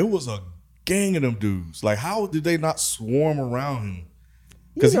 it was a gang of them dudes. Like, how did they not swarm around him?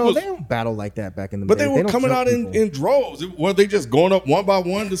 Because they don't battle like that back in the day. But they were coming out in droves. Were they just going up one by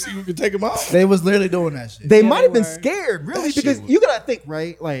one to see who could take them out? They was literally doing that shit. They might have been scared, really, That because shit you gotta think,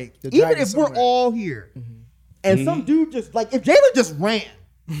 right? Like, The even dragon if we're somewhere. all here and some dude just like, if Jalen just ran,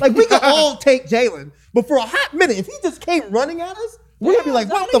 like we could all take Jalen, but for a hot minute, if he just came running at us, we're gonna be like,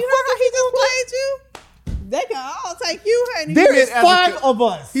 what the fuck? He just played you. They can all take you, honey. There is 5 of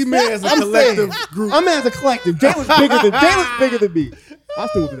us. He meant as a collective group. I'm as a collective. Jalen's bigger than me. I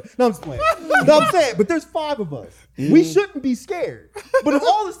still do that. No, I'm just playing. No, I'm saying, but there's 5 of us. We shouldn't be scared. But if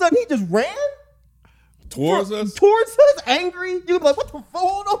all of a sudden he just ran towards us, angry, you'd be like, what the fuck?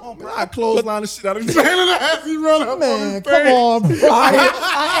 Hold on, bro. I clothesline the shit out of Jalen as he run up on his come on, bro. Come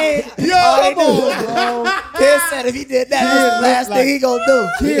on, bro. Kid said if he did that, that's the last thing he gonna do.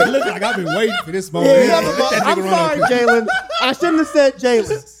 Kid, look like I've been waiting for this moment. I'm sorry, Jalen. I shouldn't have said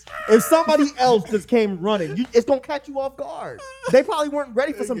Jalen. If somebody else just came running, it's gonna catch you off guard. They probably weren't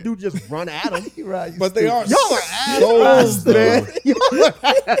ready for some dude to just run at him. Right, but they are. Y'all are assholes, man. You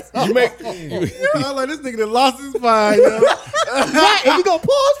make. I'm like, this nigga that lost his mind. Yo. Right, and we gonna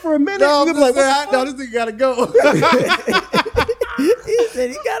pause for a minute. No, and we'll be like, no, this nigga gotta go. He said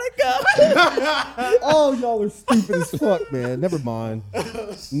he gotta go. Oh, y'all are stupid as fuck, man. Never mind.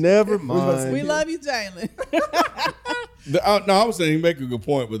 Never mind. We love you, Jalen. No, I was saying he make a good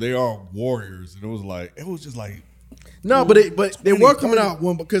point, but they are warriors, and it was just like. No, but they were coming out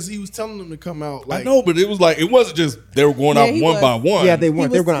one because he was telling them to come out. Like, I know, but it was like it wasn't just they were going out one by one. Yeah, they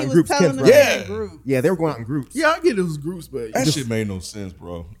weren't. They were going out in groups. Yeah, they were going out in groups. Yeah, I get it was groups, but that shit made no sense,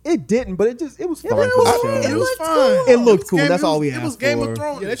 bro. It didn't, but it was fine. It was fine. It looked cool. That's all we asked for. It was Game of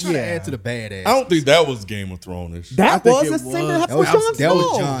Thrones. Yeah, they're trying to add to the badass. I don't think that was Game of Thrones. That was the same thing that was Jon Snow. That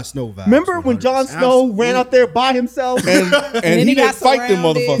was Jon Snow vibes. Remember when Jon Snow ran out there by himself and he didn't fight them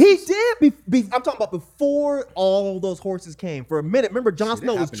motherfuckers? He did. I'm talking about before all those horses came. For a minute, remember Jon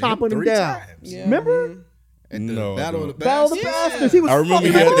Snow was chopping him down. Yeah. Remember? At the Battle of the Bastards. He was. I remember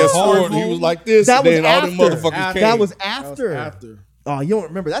he had that sword. He was like this. That was and then all them motherfuckers came. That was after. Oh, you don't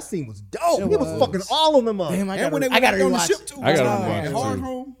remember? That scene was dope. He was fucking all of them up. Damn, I gotta on the ship too. I gotta rewatch Hard it.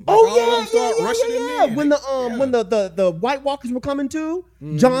 Home. Oh yeah. When the White Walkers were coming to,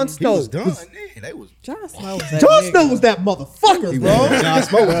 Jon Snow was done. They was Jon Snow was that motherfucker, bro. Jon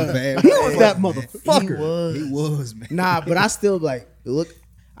Snow was bad. He was that motherfucker. He was, man. Nah, but I still like look.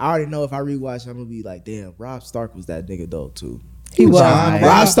 I already know if I rewatch, I'm gonna be like, damn, Robb Stark was that nigga though too. He was.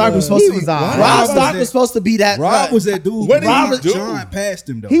 Robb Stark was supposed to be. Robb Stark was supposed to be that. Robb was that dude. What did he do? John passed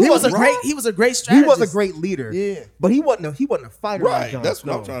him though. He was a great strategist. He was a great leader. Yeah, but he wasn't a fighter. Right. Like Jon That's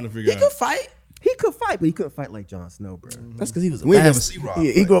Snow. what I'm trying to figure he out. could fight. He could fight, but he couldn't fight like Jon Snow, bro. That's because he was. We never see Robb.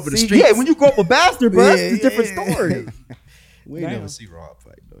 Yeah, he grew up in the streets. Yeah, when you grow up a bastard, bro, it's a different story. We never see Robb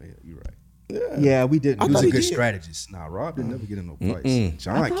fight though. Yeah, you're right. Yeah, we didn't. He was a good strategist. Nah, Robb didn't never get in no fights.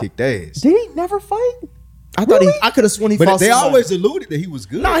 John kicked ass. Did he never fight? I thought I could have sworn he fought But they somebody. always alluded that he was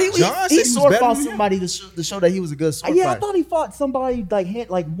good. No, he sort of fought than somebody to show that he was a good sword Yeah, I fighter. thought he fought somebody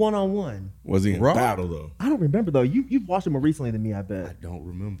like one-on-one. Was he in battle though? I don't remember though. You've watched him more recently than me, I bet. I don't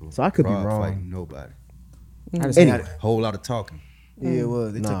remember. So I could be Robb wrong. Fighting nobody. Anyway, Whole lot of talking. Yeah, it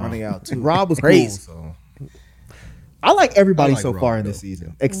was. They took my nigga out too. Robb was crazy. cool. So. I like everybody I like so Robb, far in though. this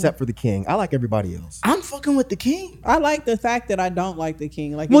season, except for the King. I like everybody else. I'm fucking with the King. I like the fact that I don't like the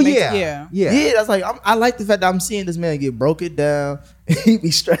King. Like, Yeah. That's like I like the fact that I'm seeing this man get broken down. He be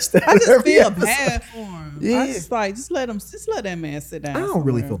stressed out. I just every feel episode. bad for him. Yeah. I just let that man sit down. I don't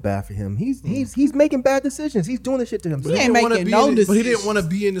really feel bad for him. He's making bad decisions. He's doing this shit to himself. He ain't making no decisions. But he didn't want to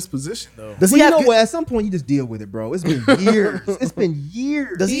be in this position though. Does Well, he you have know what? At some point, you just deal with it, bro. It's been years. It's been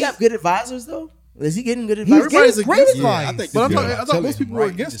years. Does he have good advisors though? Is he getting good advice? Everybody's getting great Yeah, advice. I think But this I thought most people were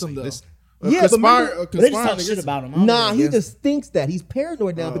against him though. Yeah, but remember, They just talk shit about him. Nah, he just thinks that. He's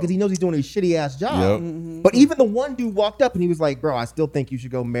paranoid now because he knows he's doing a shitty ass job. Yep. But even the one dude walked up and he was like, bro, I still think you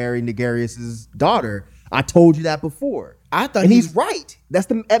should go marry Nagarius' daughter. I told you that before. I thought and he's right.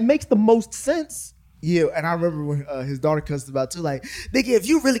 That makes the most sense. Yeah, and I remember when his daughter cussed about too, like, nigga, if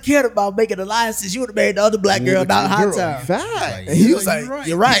you really cared about making alliances, you would have married the other black girl, not Hot Town. Fact. And he was like,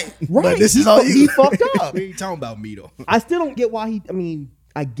 you're right. Right. But this is all He you. fucked up. We ain't talking about me though. I still don't get why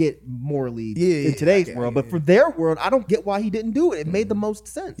I get morally Yeah, in today's I get world, it. but for their world, I don't get why he didn't do it. It made the most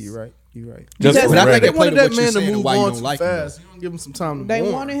sense. You're right. Just But I think They they wanted played that what you're man to saying and move why you on don't too like him. fast. You don't give him some time to They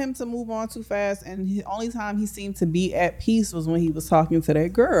mourn. wanted him to move on too fast, and the only time he seemed to be at peace was when he was talking to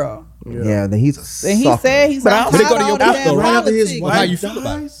that girl. Yeah, then he's a And he sucker. said he's But on I- top But they go to of your all the house, damn though, right after his politics. wife How you feel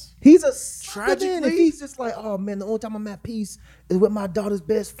about it? He's a sucker. Tragically. If he's just like, oh man, the only time I'm at peace is with my daughter's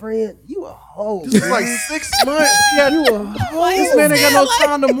best friend. You a hoe. This is like 6 months. Yeah, You a hoe. this man ain't got no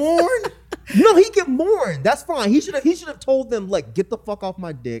time to mourn. No, he can mourn. That's fine. He should have told them, like, get the fuck off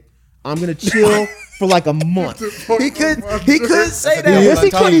my dick. I'm gonna chill for like a month. He could say that. Yes,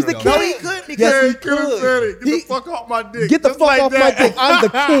 he could. He's the king. No, he couldn't because Yes, he He could have said it. Get He- the fuck off my dick. Get the Just fuck like off that. my dick. I'm the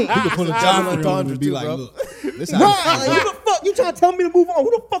king. He could pull a John and be like, look, this how Right? Like, who the fuck? You trying to tell me to move on?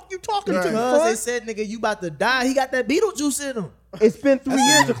 Who the fuck you talking to? Because son? they said, nigga, you about to die. He got that Beetlejuice in him. It's been 3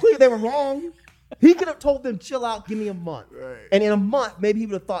 years. So clearly they were wrong. He could have told them, chill out, give me a month. Right. And in a month, maybe he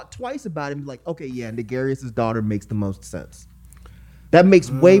would have thought twice about it and be like, okay, yeah, Nagarius' daughter makes the most sense. That makes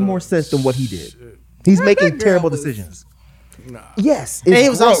way more sense than what he did. He's making terrible decisions. Nah. Yes,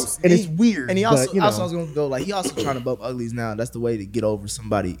 it's gross and it's weird. And he also, but, also was gonna go like he also trying to bump uglies now. That's the way to get over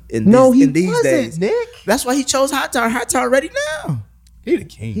somebody in these days. Nick. That's why he chose Hightower. Hightower ready now. He the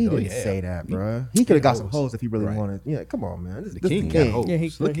king. He didn't say that, bro. He could have got some hoes if he really wanted. Yeah, come on, man. This The king the got hoes. Yeah, he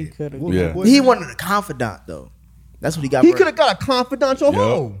could have. Yeah. He wanted a confidant though. That's what he got. He could have got a confidential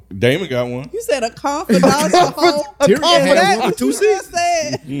hoe. Yep. Damon got one. You said a confidential hoe. Tyrion had one for 2 seasons.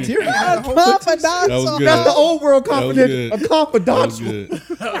 Tyrion had a confidential. That was good. That's the old world That was confidential. good. A confidential.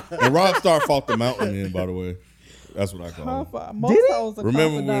 That was good. And Rob Stark fought the mountain man, by the way. That's what I call him.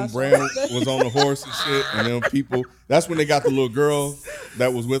 Remember when Bran was on the horse and shit, and them people? That's when they got the little girl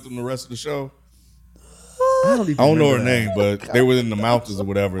that was with him the rest of the show. I don't know her name, but they were in the mountains or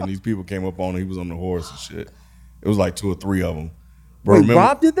whatever, and these people came up on her. He was on the horse and shit. It was like 2 or 3 of them. Bro, Wait, remember?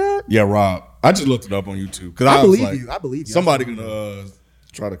 Rob did that? Yeah, Rob. I just looked it up on YouTube because I was believe like, you. I believe you. Somebody gonna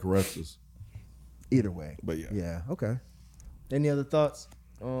try to correct us. Either way. But yeah. Yeah, okay. Any other thoughts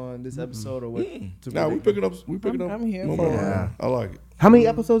on this episode or what? Nah, we pick it up. We pick it up. I'm here No for more. it. Yeah. I like it. How many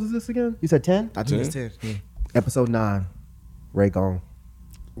episodes is this again? You said 10? I think it's 10. Yeah. Episode 9. Ray gone.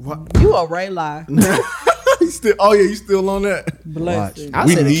 You a Ray lie. You still on that? Bless you. I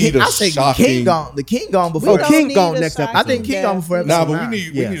We say need a King shocking- gone. The King gone before. don't King need gone a next shocking episode. I think King gone before episode Nah, but 9. we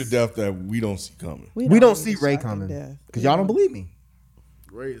Yes. need a death that we don't see coming. We don't see need a Ray shocking coming. death. Because y'all don't believe me.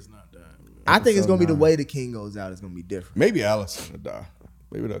 Ray is not dying. I think it's gonna be the 9. way the King goes out. It's gonna be different. Maybe Allison would die.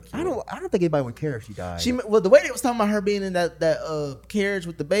 Maybe that. I don't think anybody would care if she died. The way they was talking about her being in that carriage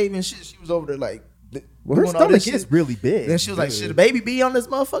with the baby and shit, she was over there like. well, her doing all this stomach is shit. really big. Then she was like, "Should the baby be on this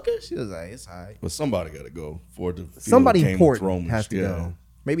motherfucker?" She was like, "It's alright." But somebody got to go for it to feel Somebody Game of important Thrones. has to Yeah. go.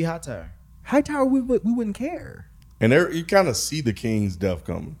 Maybe Hightower. Hightower, we wouldn't care. And there, you kind of see the King's death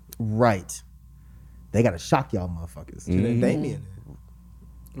coming. Right. They got to shock y'all motherfuckers. And Damien.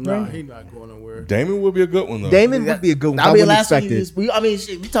 Nah, he not going nowhere. Damon would be a good one though. Damon would be a good one. That'll I be the wouldn't last one. expect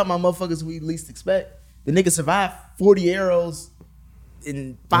it. We talking about motherfuckers we least expect. The nigga survived 40 arrows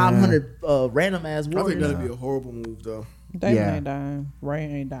in 500 random ass I warriors. think that'd be a horrible move though. Damon Yeah. ain't dying. Ray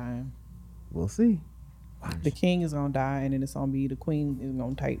ain't dying. We'll see. The king is gonna die, and then it's gonna be the queen is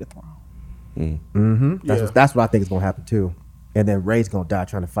gonna take the throne. Mm-hmm. That's what I think is going to happen too. And then Ray's going to die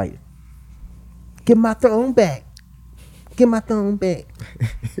trying to fight. Get my throne back. Get my throne back.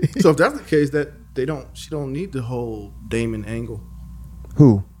 So if that's the case, that she don't need the whole Damon angle.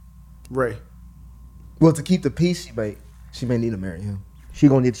 Who? Ray. Well, to keep the peace, she may need to marry him. She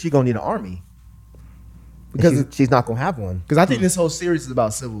gonna need an army because she's not gonna have one. Because I think this whole series is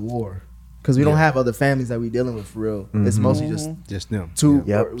about civil war. Because we don't have other families that we dealing with for real. It's mostly Just them. two.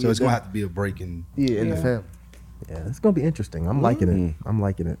 Yep. So it's gonna have to be a break in. in the family. Yeah, it's gonna be interesting. I'm liking it. I'm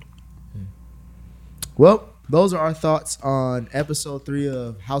liking it. Well, those are our thoughts on episode 3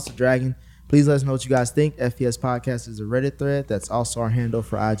 of House of Dragon. Please let us know what you guys think. FPS Podcast is a Reddit thread. That's also our handle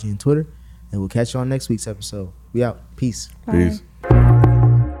for IG and Twitter. And we'll catch you on next week's episode. We out. Peace. Peace.